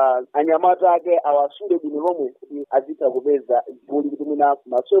kupeza anyamata ake awasule bwino lomwe kuti azitha kupeza goli kuti mwina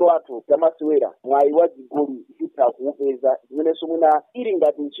masewero athu tamasewera mwayi wa zigoli zitha kuupeza zimenenso mwina ili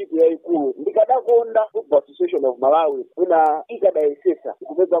ngati ntchito yayikulu. Ndikadakonda Football Association of Malawi mwina ikadayesesa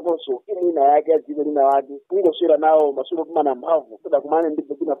kupezakonso timu ina yake ya dziko lina lake kungosewera nawo masewero kumana mphamvu tidakumane ndi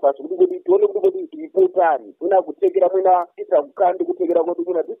Burkina Faso kuti tione kuti tilipotani mwina kuthekera mwina titakukhala ndi kuthekera kuti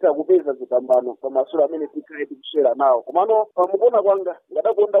mwina titakupeza zipambano pa masewero amene tikhaye tikusewera nawo. Komano pamukuona kwanga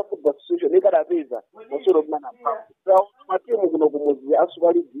ngadakonda Football Association ikadapeza masewero kumana mphamvu. Matimu kuno kumudzi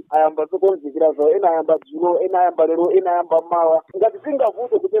asuka ligi ayamba zokonzekera zawo, ena ayamba dzulo, ena ayamba lero, ena ayamba mawa. Ngati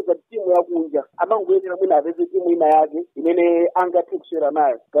singavute kupeza timu timu yakunja amangoyenera mwina apeze timu ina yake imene angathe kusewera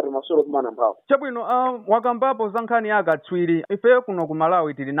nayo ngati masewero kumana mphawo. Chabwino wakambapo za nkhani ya akatswiri, ife kuno ku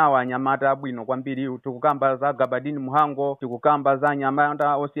Malawi tili nawo anyamata abwino kwambiri, tikukamba za Gabadini Muhango, tikukamba za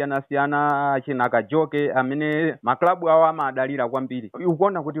anyamata osiyanasiyana achina Kajoke amene maklabu awo amadalira kwambiri.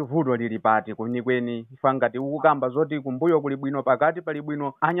 Ukuona kuti vuto lili pati kwenikweni, ifa ngati ukukamba zoti kumbuyo kuli bwino pakati pali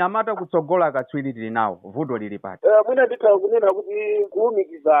bwino, anyamata kutsogola akatswiri tili nawo, vuto lili pati. Mwina nditha kunena kuti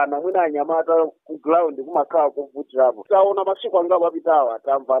kulumikizana mwina anyamata ku ground kumakhala kuvutirapo. Taona masiku angapo apitawa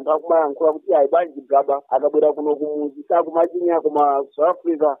tamva ndakumayankhula kuti ayi bwanji Gaba akabwera kuno kumuzi sakumachinya kuma South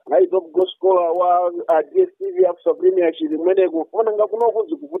Africa nayi top goal scorer wa DStv Africa Premiership mmeneko onanga kuno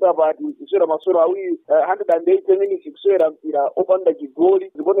kuzi kuvuta pati kusewera masewero awiri 180 minutes kusewera mpira opanda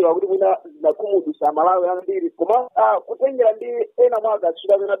chigoli zikuoneka kuti mwina zinakhumudwitsa Malawi ambiri koma kutengera ndi ena mwa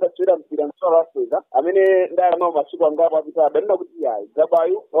akatswiri amene adasewera mpira mu South Africa amene ndayang'ana masiku angapo apitawa adanena kuti ayi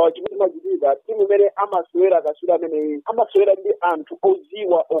Gabayo chimene chimachitika timu imene amasewera akatswiri amene amasewera ndi anthu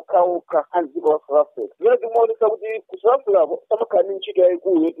odziwa okhaokha anziko la South Africa. Zimene zimaonesa kuti ku South Africa samakhala ndi ntchito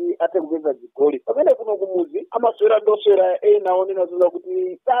yayikulu yoti athe kupeza zigoli pamene kuno kumuzi amasewera ndi osewera ena onena zoza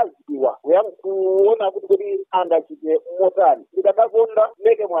kuti saziwa kuona kuti angachite motani. Ndikadakonda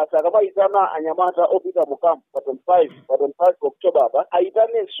meke mwasa akamayitana anyamata opita mu kampu pa 25 October apa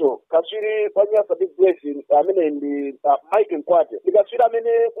ayitanenso katswiri kwa Nyasa Big Blessing amene ndi Mike Nkwate ndikatswiri amene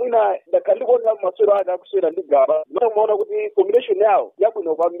mwina ndakhandikuonera masewero ake akusewera ndi Gaba zimene mumaona kuti combination yawo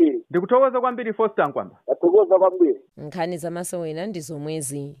yabwino kwambiri. Ndikuthokoza kwambiri Foster Nkwamba. Ndakuthokoza kwambiri. Nkhani za masewera ndi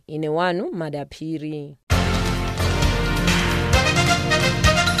zomwezi ine wanu Madaphiri.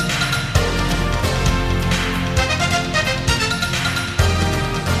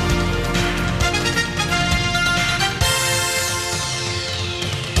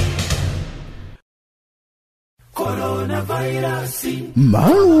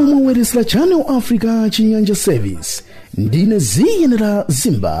 malo omwe weresera Channel Africa Chinyanja Service ndine ziyenera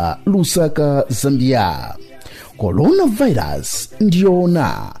Zimba Lusaka Zambia. Coronavirus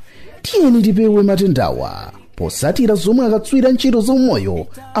ndiona tiyeni tipewe matendawa posatira zomwe akatswira ntchito zaumoyo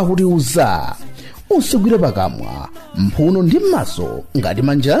akutiuza. Usagwire pakamwa mphuno ndi m'maso ngati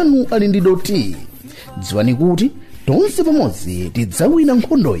manja anu ali ndi doti. Dziwani kuti tonse pamodzi tidzawina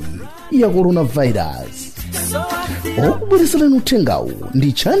nkhondoyi ya coronavirus. Okubweretserani uthengawu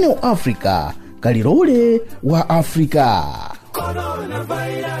ndi Channel Africa, kalilole wa Africa.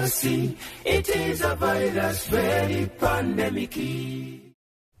 Coronavirus, it is a virus, very pandemic.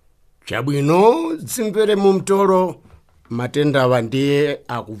 Chabwino dzimvere mu mtolo matendawa ndiye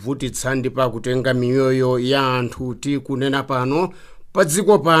akuvutitsa ndi pakutenga miyoyo ya anthu tikunena pano pa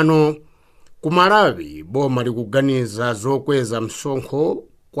dziko pano. Ku Malawi boma likuganiza zokweza msonkho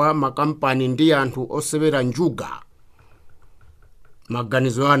kwa makampani ndi anthu osewera njuga.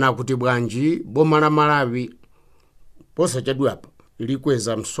 Maganizo ana kuti bwanji boma la Malawi posachedwapa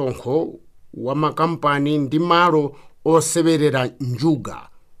likweza msonkho wa makampani ndi malo osewerera njuga.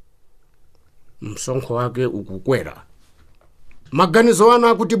 Msonkho wake ukukwera. Maganizo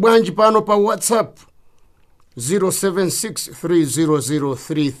ana kuti bwanji pano pa WhatsApp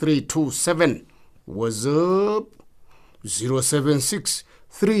 0763003327 WhatsApp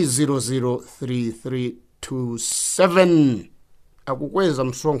 0763003327 akukweza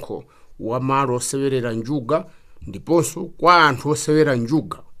msonkho wa malo osewerera njuga ndiponso kwa anthu osewera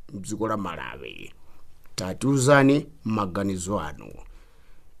njuga mdziko la Malawi. Tatiuzani maganizo anu.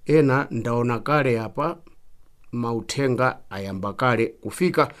 Ena ndaona kale apa mauthenga ayamba kale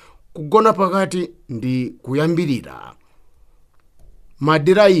kufika kugona pakati ndi kuyambirira.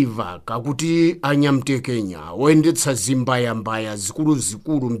 Madiraiva kakuti anyamtekenya oyendetsa zimbayambaya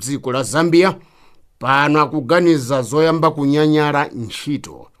zikulu mdziko la Zambia pano akuganiza zoyamba kunyanyala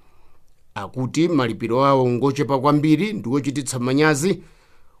ntchito. Akuti malipiro awo ngochepa kwambiri ndi ochititsa manyazi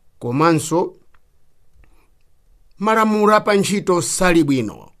komanso malamulo pa ntchito sali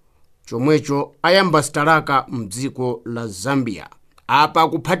bwino. Chomwecho ayamba sitalaka mdziko la Zambia. Apa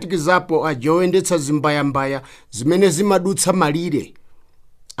kuphatikizapo ajoyendetsa zimbayambaya zimene zimadutsa malire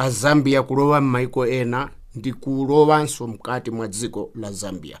a Zambia kulowa m'maiko ena ndi kulowanso mkati mwa dziko la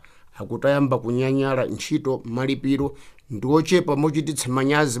Zambia. Akutayamba kunyanyala ntchito malipiro ndi ochepa mochititsa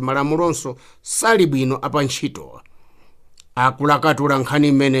manyazi malamulonso sali bwino apa ntchito. Akulakatula nkhani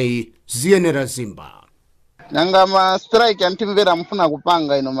imeneyi ziyenera Zimba. Nanga ma strike antimvera mfuna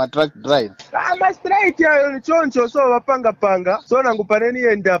kupanga ino ma truck drive. ma strike ayo ni choncho so vapanga so nangu paneni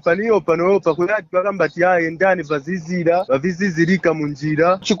enda paniyo panoyopa kuyati vakambati endani vavizizirika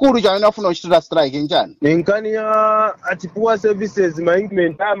munjira. chikulu chamene afuna kuchitira strike njani Nkani ya atipuwa services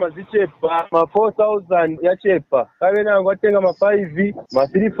increment mazichepa ma 4000 yachepa kave nangu atenga ma 5 ma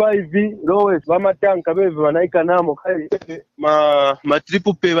 35 lowest vamatanka beve vanaika namo kale ma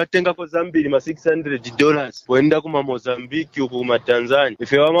triple pay vatenga ko zambiri ma $600 kuenda kuma Mozambique uku kuma Tanzania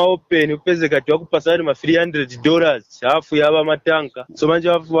ife vama open upeze kati wakupasani ma $300 hafu yava matanka so manje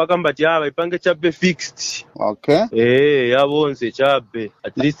vakambati ipange chape fixed. Okay. Yavonse chape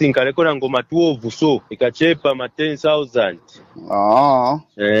at least nkaleko nango ma 12 so ikachepa ma 10,000.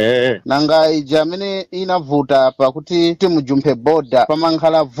 Nanga ija amene inavuta pakuti timujumphe boda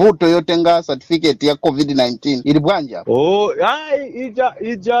pamankhala vuto yotenga certificate ya COVID-19 ili bwanja?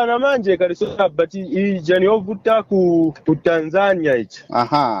 Ija na manje kalisoka but ija ni ovuta ku Tanzania ija.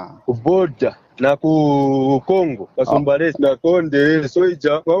 Ku boda na ku Congo kasumbalesi na konde so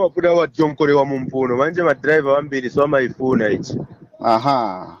ija wamapuda wajonkolewa mu mphuno manje madriver wambiri so amaifuna ija.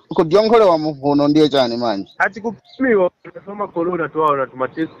 Kujonkolewa mu mphuno ndiye chani manje? Ati kupimiwa soma corona twaona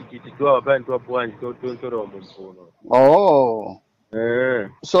tumatest kit twawa pale twapwanji tontolewa mu mphuno.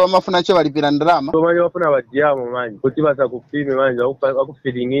 So mafuna che walipira ndalama? So manje wafuna wadiamo manje kuti basa kupime manje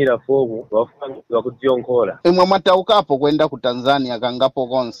wakufilingira fomu wakujonkola. Imwe mwataukapo kwenda ku Tanzania kangapo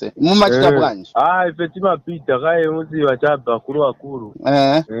konse mumachita bwanji? Ife timapita kaye muzi wachaba akulu.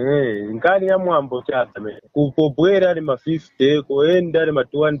 Nkani ya mwambo chapa kupobwera ali ma 50 kuenda ali ma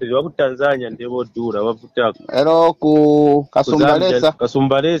 200 waku Tanzania ndebo dura wavutako. Ero ku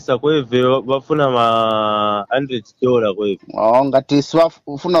kasumbalesa kweve wafuna ma $100 kweve. Ngati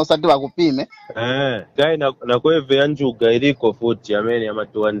ufuna usati wakupime? Kai na kweve yanjuga iliko futi amene ya ma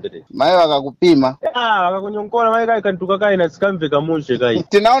 200. Maye wakakupima? Wakakunyonkola maye kai kantuka kai na sikamveka munje kai.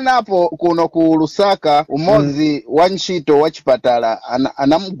 Tinaona hapo kuno ku Lusaka umozi wa ntchito wa chipatala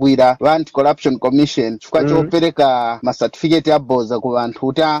anamugwira wa Anti-Corruption Commission chifukwa chopereka ma certificate aboza ku vanthu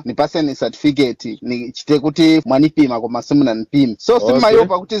kuti nipaseni certificate ni chite kuti mwanipima koma simunanipima. So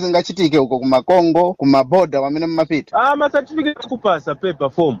simayopa kuti zingachitike uko kuma Congo kuma boda wamene mmapita? Ma certificate kupasa paper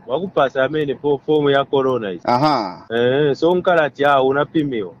form wakupasa amene form ya corona hizi. So nkalati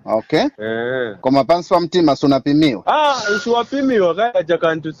unapimiwa. Okay. Koma pansi pa mtima sunapimiwa? Isiwapimiwa kaya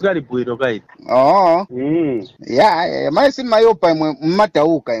jakantu sikali bwino kaiti. Maye simayopa imwe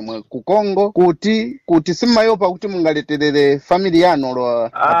mmatauka imwe ku Congo kuti simayopa kuti mungaleterere family yanu lo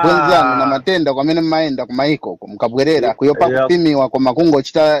abwenzanu na matenda kwamene mmaenda kumaiko mukabwerera kuyopa kupimiwa koma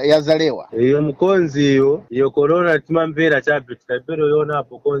kungochita yazalewa. Iyo mkonzi iyo corona timamvera chabe tikapero yona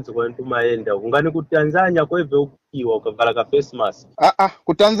hapo konzi kwa ntumaenda ungani ku Tanzania kweve ukiwa ukavala ka face mask.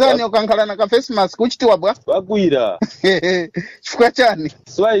 Ku Tanzania ukankhala na ka face mask kuchitiwa bwa? Bagwira. Chifukwa chani?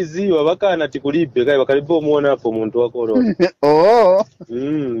 Swaiziwa bakana tikulibe kai bakalipo muona hapo muntu wa corona.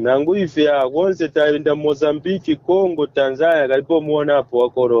 Nangu ife ya konse taenda Mozambique, Congo, Tanzania kalipo muona hapo wa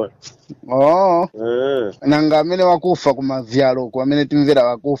corona. Nanga amene wakufa kuma vyalo kwa amene timvera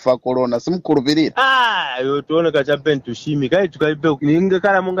wakufa corona simkulupirira? Yo tuone kachape ntushimi kai tukalipe ninge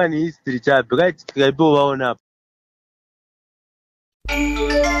kala munga ni history chape kai tukalipe waona hapo.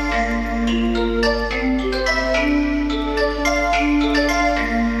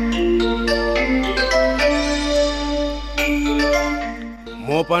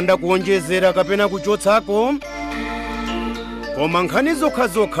 mopanda kuonjezera kapena kuchotsako koma nkhani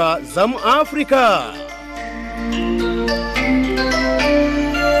zokhazokha za mu Africa.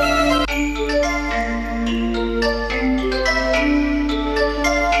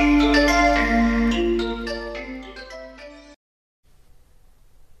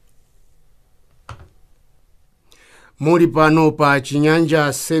 Muli pano pa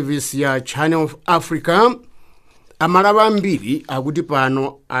Chinyanja service ya Channel of Africa. Amalaba ambiri akuti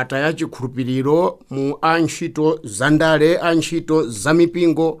pano ataya chikhulupiriro mu antchito zandale, antchito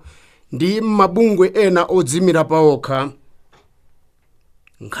zamipingo ndi mabungwe ena odzimira paokha.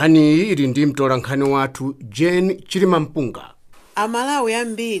 Nkhani ili ndi mtola nkhani wathu Jane Chilimampunga. Amalawi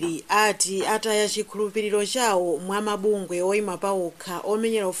ambiri ati ataya chikhulupiriro chawo mwa mabungwe oyima paokha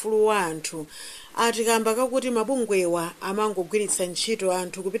omenyera ufulu wa anthu. Ati kamba kakuti mabungwewa amangogwiritsa ntchito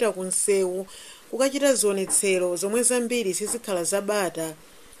anthu kupita ku nsewu kukachita zionetsero zomwe zambiri sizikhala zabata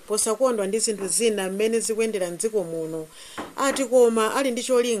posakondwa ndi zinthu zina mmene zikuyendera mdziko muno. Ati koma ali ndi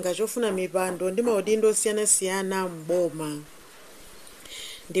cholinga chofuna mipando ndi maudindo osiyanasiyana m'boma.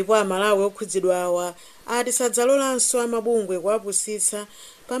 Ndipo Amalawi okhudzidwa awa ati sadzalolanso amabungwe kuwapusitsa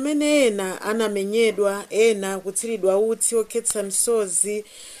pamene ena anamenyedwa, ena kutsiridwa utsi okhetsa misozi,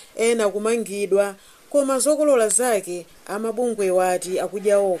 ena kumangidwa, koma zokolola zake amabungwe wati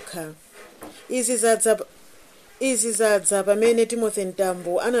akudya okha. izi zadza pamene Timothy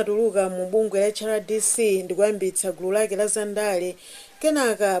Ntambo anatuluka mu bungwe la HRDC ndi kuyambitsa gulu lake la zandale.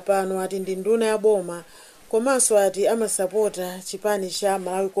 Kenaka pano ati ndi nduna ya boma komanso ati amasapota chipani cha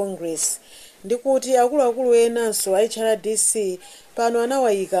Malawi Congress, ndi kuti akuluakulu enanso a HRDC pano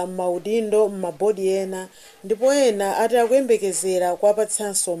anawayika m'maudindo m'mabodi ena, ndipo ena ati akuyembekezera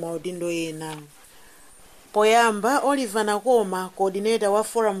kuwapatsanso maudindo ena. Poyamba, Oliver Nakoma, coordinator wa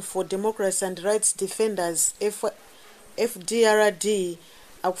Forum for Democracy and Rights Defenders FDRD,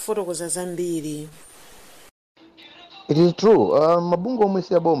 akufotokoza zambiri. It is true. Mabungo omwe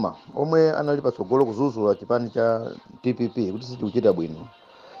si aboma omwe anali patsogolo kuzuzula chipani cha DPP kuti sichikuchita bwino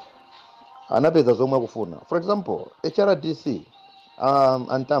anapeza zomwe akufuna. For example, HRDC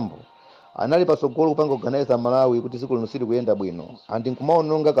Antambo anali patsogolo kupanga organize Malawi kuti dziko lino sili kuyenda bwino, andi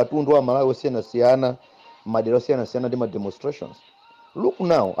nkumaononga katundu wa Malawi osiyanasiyana madera osiyanasiyana ndi ma demonstrations. Look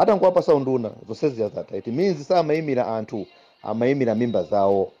now, atankuwapasa unduna zonsezi yazata. It means samayimira anthu amayimira mimba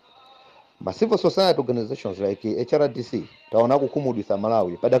zawo. Ma civil society organizations like HRDC taona kukhumudwitsa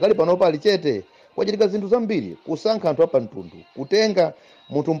Malawi padakali panopa ali chete kwachitika zinthu zambiri, kusankha anthu apa mtundu, kutenga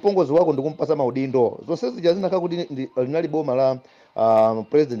munthu mpongozi wako ndi kumpasa maudindo. Zonsezi zinakhala kuti linali boma la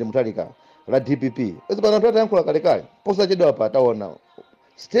President Mutharika la DPP. Ezi pano anthu atayankhula kalekale posachedwa apa taona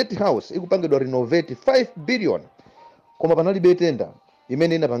State House ikupangidwa renovate 5 billion koma panalibe tenda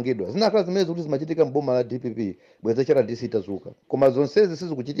imene inapangidwa. Zinakhala zimene kuti zimachitika mboma la DPP bweza HRDC itazuka, koma zonsezi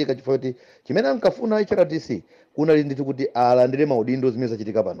sizikuchitika chifukwa kuti chimene ankafuna HRDC kunali ndithu kuti alandire maudindo zimene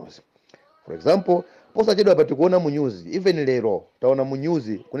zachitika panozi. For example, posachedwa pa tikuona mu news, even lero taona mu news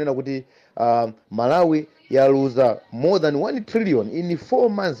kunena kuti Malawi yaluza more than 1 trillion in 4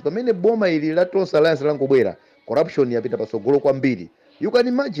 months pamene boma ili la Tonse Alliance langobwera. Corruption yapita pasogolo kwambiri. You can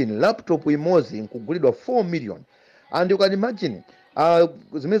imagine laptop imozi nkugulidwa 4 million. And you can imagine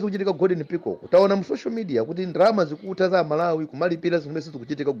zimene zikuchitika Golden Peacock. Utaona mu social media kuti ndrama zikuta za Malawi kumalipira zimene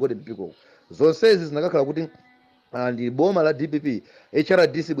zikuchitika Golden Peacock. Zonsezi zinakakhala kuti ndi boma la DPP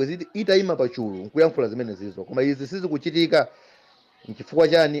HRDC bwezi itayima pachulu nkuyankhula zimene zizo. Koma izi sizikuchitika nchifukwa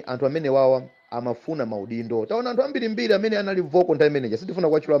chani? Anthu amene wawa amafuna maudindo. Taona anthu ambirimbiri amene anali vocal nthawi imeneja sitifuna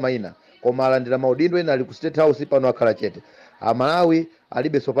kuwatchula mayina, koma alandira maudindo ena ali ku State House pano akhala chete. Malawi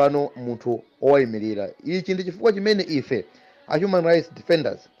alibe sopano munthu owayimirira. Ichi ndi chifukwa chimene ife a human rights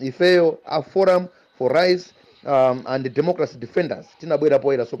defenders, ifeyo a Forum for Rights and Democracy Defenders tinabwera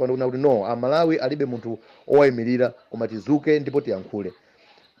poyera sopano kuti no, Malawi alibe munthu owayimirira, koma tizuke ndipo tiyankhule.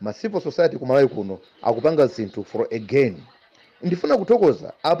 Ma civil society ku Malawi kuno akupanga zinthu for again. Ndifuna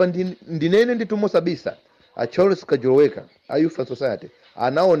kuthokoza apa ndinene nditumo sabisa a Charles Kajoloweka a Youth Society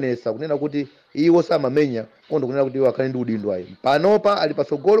anaonesa kunena kuti iwo samamenya kondo kunena kuti akhale ndi udindo ayi. Panopa ali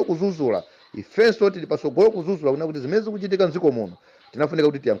pasogolo kuzuzula, ifenso tili pasogolo kuzuzula kunena kuti zimene zikuchitika mdziko muno tinafunika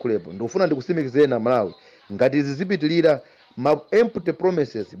kuti tiyankhulepo. Ndikufuna ndikusimikizeni Malawi ngati izi zipitilira ma empty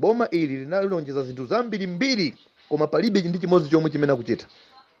promises, boma ili linalonjeza zinthu zambirimbiri koma palibe ndi chimodzi chomwe chimene akuchita.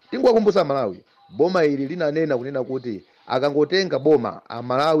 Tingowakumbutsa Malawi, boma ili linanena kunena kuti akangotenga boma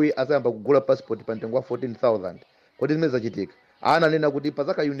Malawi azayamba kugula passport pa mtengo wa 14,000. Kodi zimene zachitika? Ananena kuti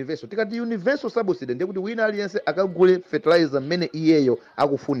pazaka universal, tikati universal subsidy ndiye kuti wina aliyense akagule fertilizer mmene iyeyo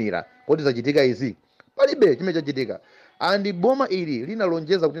akufunira. Kodi zachitika izi? Palibe chimene chachitika. Andi boma ili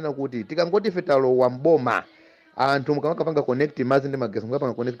linalonjeza kunena kuti tikangoti fetalo wa mboma anthu mukamapanga connect mazi ndi magesi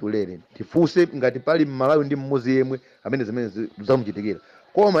mukapanga connect ulere, tifuse ngati pali Malawi ndi mmodzi yemwe amene zimene zamuchitikira.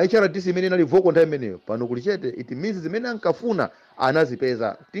 Koma HRDC imene inali vocal nthawi imeneyo pano kuli chete. It means zimene ankafuna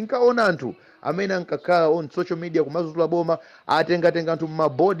anazipeza. Tinkaona anthu amene ankakhala on social media kumazuzula boma atenga anthu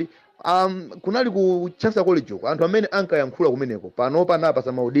mmabodi. Kunali ku Chansa College anthu amene ankayankhula kumeneko pano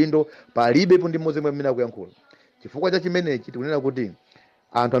panapasa maudindo palibe ndi mmodzi yemwe amene akuyankhula. Chifukwa cha chimenechi tikunena kuti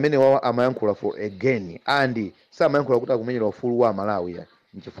anthu amene wawa amayankhula for again andi samayankhula kuti akumenyera ufulu wa Malawi.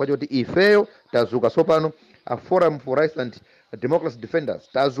 Nchifukwa choti ifeyo tazuka sopano a Forum for Rights and Democracy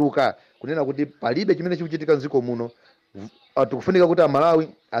Defenders tazuka kunena kuti palibe chimene chikuchitika mdziko muno. Tikufunika kuti Malawi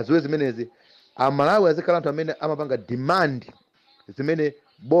aziwe zimenezi. Malawi azikhala anthu amene amapanga demand zimene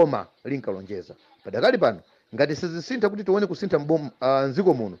boma linkalonjeza. Padakali pano ngati sizisintha kuti tione kusintha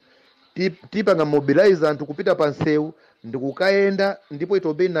mdziko muno, tipanga mobilize anthu kupita pa nsewu ndi kukayenda ndipo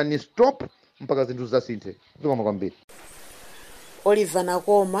itobena ni stop mpaka zinthu zasinthe. Zikoma kwambiri. Oliver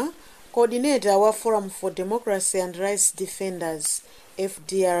Nakoma, coordinator wa Forum for Democracy and Rights Defenders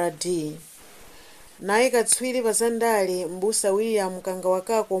FDRD. Naye katswiri pazandale Mbusa William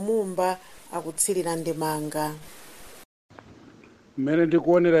Kangawakako Mumba akutsirira ndemanga. Mmene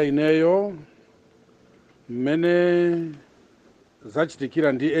ndikuonera ineyo mmene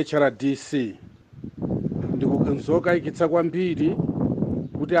zachitikira ndi HRDC ndikunzoka ikitsa kwambiri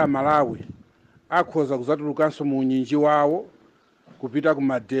kuti Malawi akhoza kuzatulukanso mu unyinji wawo kupita ku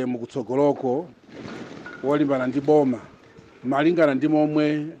mademu kutsogoloko wolimbana ndi boma malingana ndi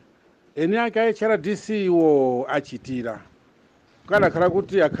momwe eni ake a HRDC iwo achitira. Kukanakhala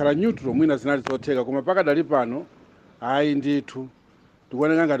kuti akhala neutral mwina zinali zotheka, koma pakadali pano ayi ndithu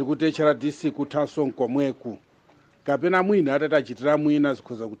tikuoneka ngati kuti HRDC kuthanso nkomweku kapena mwina atati achitira mwina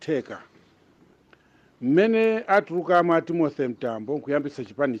zikhoza kutheka. Mmene atulukamo a Timothy Mtambo nkuyambitsa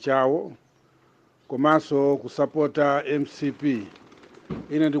chipani chawo komanso kusapota MCP,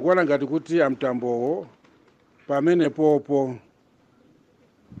 ine ndikuona ngati kuti amtambowo pamene popo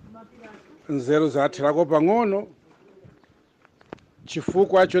nzeru zatherako pang'ono,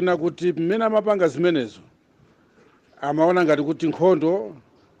 chifukwa chona kuti mmene amapanga zimenezo amaona ngati kuti nkhondo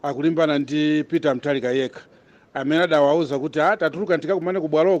akulimbana ndi Peter Mutharika yekha amene adawauza kuti tatuluka tikakumane ku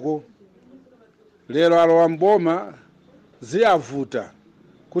bwaloko. Lero alowa mboma ziyavuta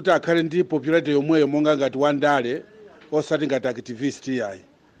kuti akhale ndi popularity yomweyo monga ngati Wandale osati ngati activist yayi.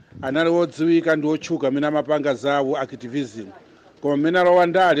 Anali wodziwika ndi otchuka amene amapanga zawo activism, koma mmene alowa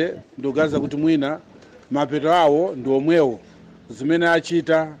Wandale ndikuganiza kuti mwina mapeto awo ndi omwewo, zimene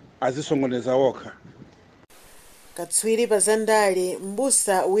achita azisongoneza okha. Katswiri pa zandale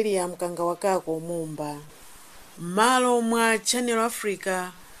Mbusa William Kangawakako Mumba, malo mwa Channel Africa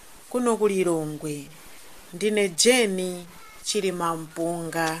kuno ku Lilongwe. Ndine Jenny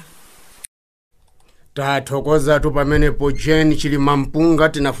Chilimampunga. Tathokozatu pamenepo Jenny Chilimampunga.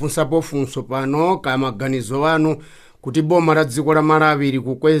 Tinafunsapo funso pano kamaganizo anu kuti boma la dziko la Malawi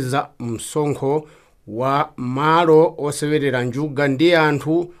likukweza msonkho wa malo osewerera njuga ndi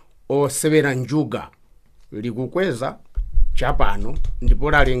anthu osewera njuga. Likukweza chapano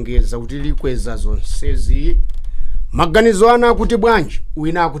ndipo lalengeza kuti likweza zonsezi. Maganizo anu akuti bwanji,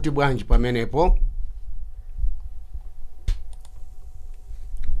 wina akuti bwanji pamenepo?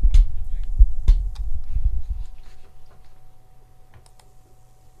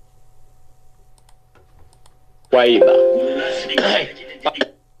 Kwaiba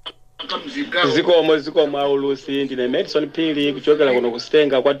zikomo aulusi. Ndine Madison Phiri kuchokera kuno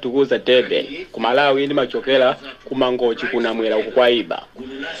kusenga kwa Tukuza Durban ku Malawi. Ndimachokera ku Mangochi kunamwera uku Kwaiba.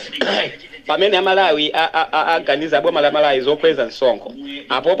 Pamene Amalawi aganiza boma la Malawi zokweza msonkho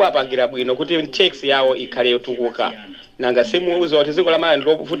apopo apangira bwino kuti tax yawo ikhale yotukuka. Nanga simuuza kuti dziko la Malawi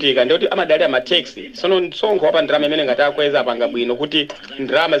ndilovutika ndikuti amadalira ma tax. Sono msonkho apa ndalama imene ngati akweza apanga bwino kuti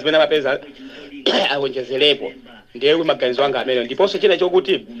ndalama zimene amapeza awonjezerepo. Ndiye maganizo anga amene ndiponso china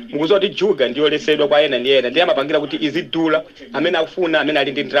chokuti mukuziwa kuti juga ndiyo lesedwa kwa ena ndi ena, ndiye amapangira kuti izidula amene akufuna amene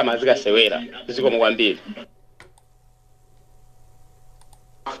ali ndi ndalama zikasewera. Zikomo kwambiri.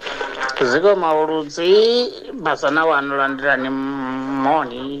 Ziko mauludzi masana wanu landirani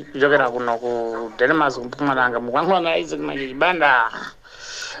moni kuchokera kuno ku Delmas Mpumalanga mukwankhula Isaac Machibanda.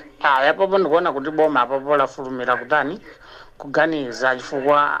 Yapopo ndikuona kuti boma apopo lafulumira kutani kuganiza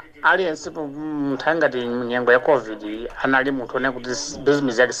chifukwa aliyense munthu ngati nyengo ya COVID anali munthu one kuti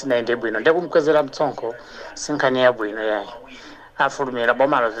business yake sinaende bwino ndiye kumkwezera msonkho sinkhani ya bwino yayi. Afulumira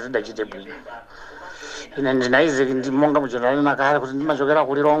boma lozidachite bwino. Ine ndinaize ndi monga muchonali nakale kuti ndimachokera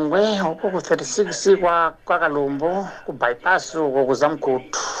ku Lilongwe uko ku 36 kwa Kalumbo ku bypass uko ku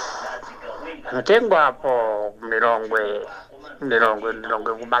Zamkutu. Mtengo hapo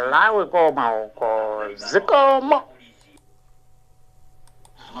Lilongwe ku Malawi koma uko zikomo.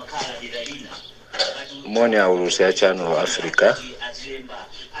 Moni aulusi ya Channel Africa.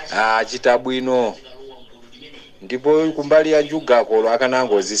 Chita bwino. Ndipo kumbali ya njuga kolo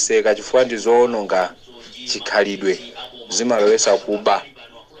akanangoziseka chifukwa ndizoononga chikhalidwe zimalowesa kuba.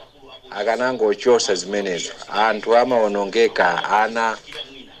 Akanangochosa zimenezo anthu amaonongeka, ana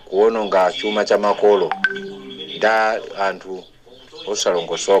kuononga chuma cha makolo nda anthu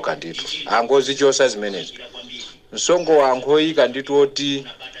osalongosoka ndithu angozichosa zimenezo. Msongo wangoyika ndithu oti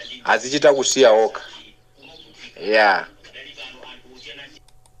azichita kusiya okha.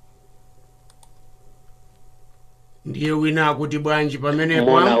 Ndiye wina akuti bwanji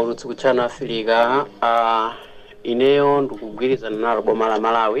pamenepo? Mona ulutsi ku Channel Africa. Ineyo ndikugwirizana nalo boma la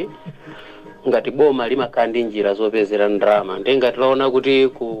Malawi ngati boma limakandi njira zopezera ndalama. Ngati laona kuti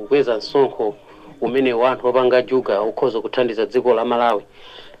kukweza msonkho umene wanthu opanga juga ukhoza kuthandiza dziko la Malawi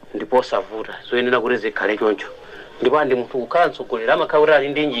ndipo savuta zoyenera kuti zikhale choncho. Ndipo andi munthu kukhala mtsogoleri amakhala ali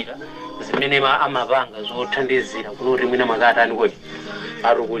ndi njira zimene amapanga zothandizira kuti mwina makatani kuti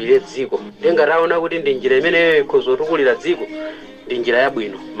atukulire dziko. Ngati aona kuti ndi njira imene ikhoza kutukulira dziko ndi njira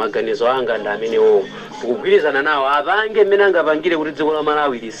yabwino, maganizo anga ndi amenewo. Tikugwirizana nawo apange mmene angapangire kuti dziko la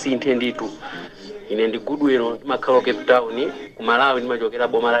Malawi lisinthe ndithu. Ine ndi Goodwill ndimakhala Cape Town ku Malawi, ndimachokera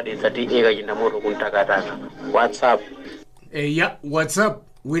boma la Dedza Eka Chindamoto ku Mtakataka. WhatsApp. WhatsApp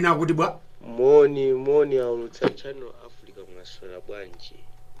wina akuti bwa? moni aulutsa channel Africa mwaswera bwanji.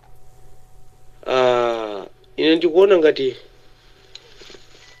 Ine ndikuona ngati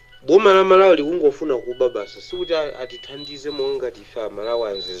boma la Malawi likungofuna kuba basa, sikuti atithandize monga ngati ife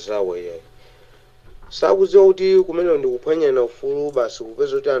Malawi anzezawo yayi. Sakudziwa kuti kumene ndikuphwanyana ufulu basi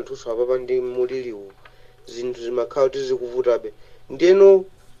kupeza kuti anthuso apapa ndi muliliwu zinthu zimakhala kuti zikuvutabe. Ndeno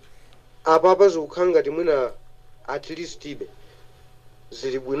apapa zikukhala ngati mwina at least ibe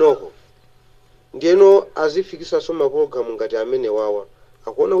zili bwinoko. Ndeno azifikisaso mapulogalamu ngati amene wawa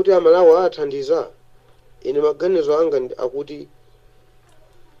akuona kuti Amalawi athandiza. Ine maganizo anga akuti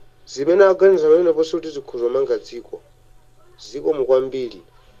zimene aganiza pamene ponse kuti zikhoza manga dziko mukwambiri.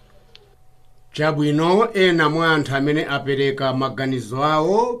 Chabwino ena mwa anthu amene apereka maganizo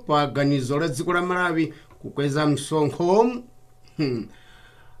awo pa ganizo la dziko la Malawi kukweza msonkho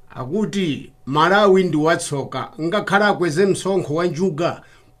akuti Malawi ndi watsoka, ngakhala akweze msonkho wa njuga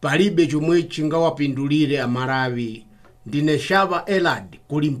palibe chomwe chingawapindulire Amalawi. Ndine Shava Elad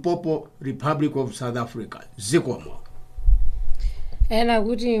ku Limpopo, Republic of South Africa. Zikomo. Ena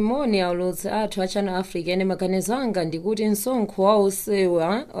kuti moni aulutsa athu a Channel Africa ene maganizo anga ndikuti msonkho wa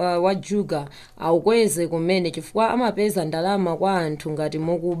osewa wa juga aukweze kumene chifukwa amapeza ndalama kwa anthu ngati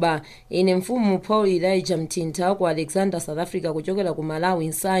mokuba. Ine mfumu Paul Elijah Mtintha ku Alexander, South Africa, kuchokera ku Malawi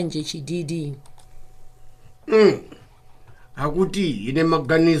Nsanje Chididi. Akuti ine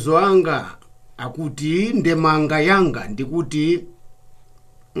maganizo anga akuti ndemanga yanga ndikuti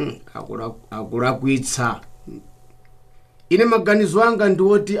akulakwitsa. Ine maganizo anga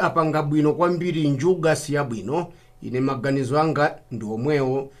ndiwoti apanga bwino kwambiri njuga siya bwino. Ine maganizo anga ndi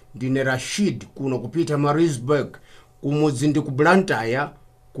omwewo. Ndine Rashid kuno kupita Marisburg, kumudzi ndi ku Blantyre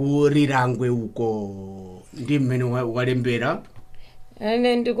ku Rirangwe uko. Ndi mmene walembera.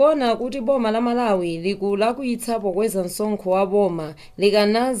 Ene ndikuona kuti boma la Malawi likulakwitsa pokweza msonkho wa boma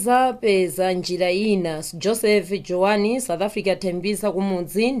likanaza peza njira ina. Joseph Joani, South Africa, Tembisa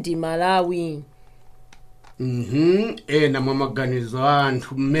kumudzi ndi Malawi. Ena mwa maganizo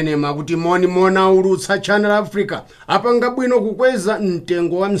anthu mmene makuti moni mona ulutsa Channel Africa apanga bwino kukweza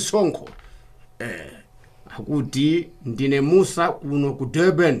mtengo wa msonkho. Akuti ndine Musa kuno ku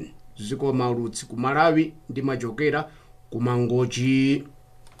Durban, zikoma ulutsi ku Malawi ndimachokera ku Mangochi.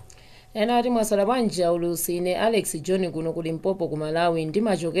 Ena ati mwasala bwanji aulusi. Ine Alex John kuno ku Limpopo ku Malawi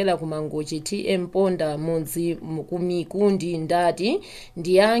ndimachokera ku Mangochi TM Ponda mudzi ku Mikundi. Ndati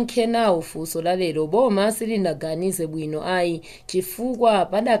ndiyankhe nawo funso la lero, boma silinaganize bwino ayi chifukwa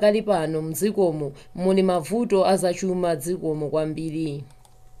padakali pano mdzikomo muli mavuto azachuma dzikomo kwambiri.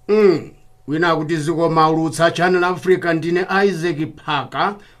 Wina kuti zikoma ulutsa Channel Africa ndine Isaac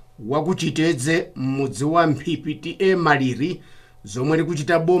Phaka wakuchitedze mudzi wa Mphipi TM Maliri. Zomwe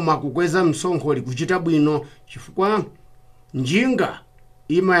likuchita boma kukweza msonkho likuchita bwino chifukwa njinga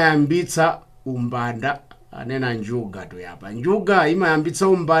imayambitsa umbanda. Anena njuga to yapa. Njuga imayambitsa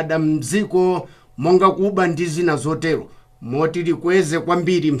umbanda mdziko monga kuba ndi zina zotero. Moti likweze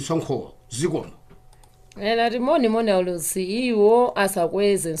kwambiri msonkho. Zikomo. Ena moni aulusi iwo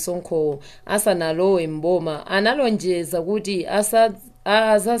asakweze msonkho asanalowe mboma. Analonjeza kuti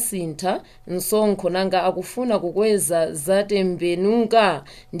azasintha msonkho nanga akufuna kukweza zatembenuka.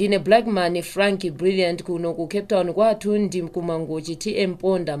 Ndine Blackman Frank Brilliant kuno ku Cape Town kwathu ndi kumangochi TM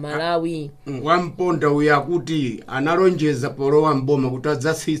Ponda Malawi. Wamponda uya kuti analonjeza polowa mboma kuti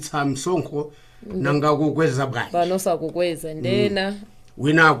adzasintha msonkho nanga kukweza bwanji. Panosa kukweza ndena.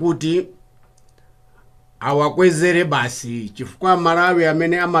 Wina akuti awakwezere basi chifukwa Malawi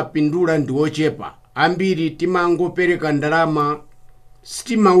amene amapindula ndi ochepa. Ambiri timangopereka ndalama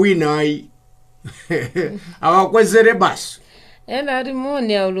stima winayi. Awakwezere basi. Ena ati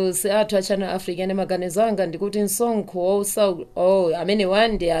moni aulusi athu a Channel Africa ene maganizo anga ndikuti msonkho amene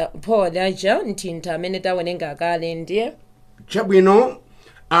wande Paul Elijah Mtintha amene tawenenga akale ndiye. Chabwino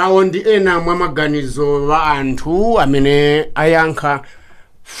awo ndi ena mwa maganizo wa anthu amene ayankha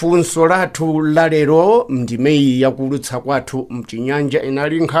funso lathu lalero mdimeyi yakulutsa kwathu mchinyanja.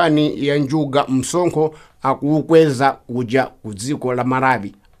 Inali nkhani ya njuga msonkho akukweza kuja ku dziko la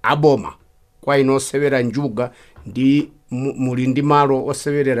Malawi. Aboma kwa ino osewera njuga ndi muli ndi malo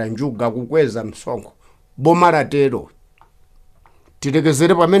osewerera njuga kukweza msonkho. Boma latero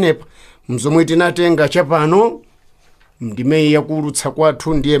tilekezere pamenepa mzomwe tinatenga chapano mdimeyi yakulutsa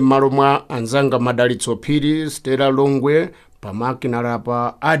kwathu. Ndiye m'malo mwa anzanga Madalitso Phiri, Stella Longwe, pamakina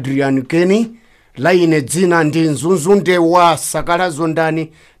lapa Adrian Kenny, laine dzina ndi Nzunzunde wa Sakalazo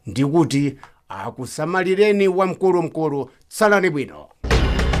ndani ndikuti akusamalireni wa mkolo tsalani bwino.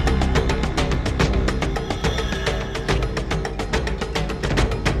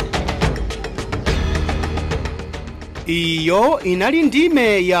 iyo inali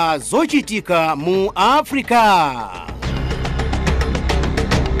ndime ya zochitika mu africa.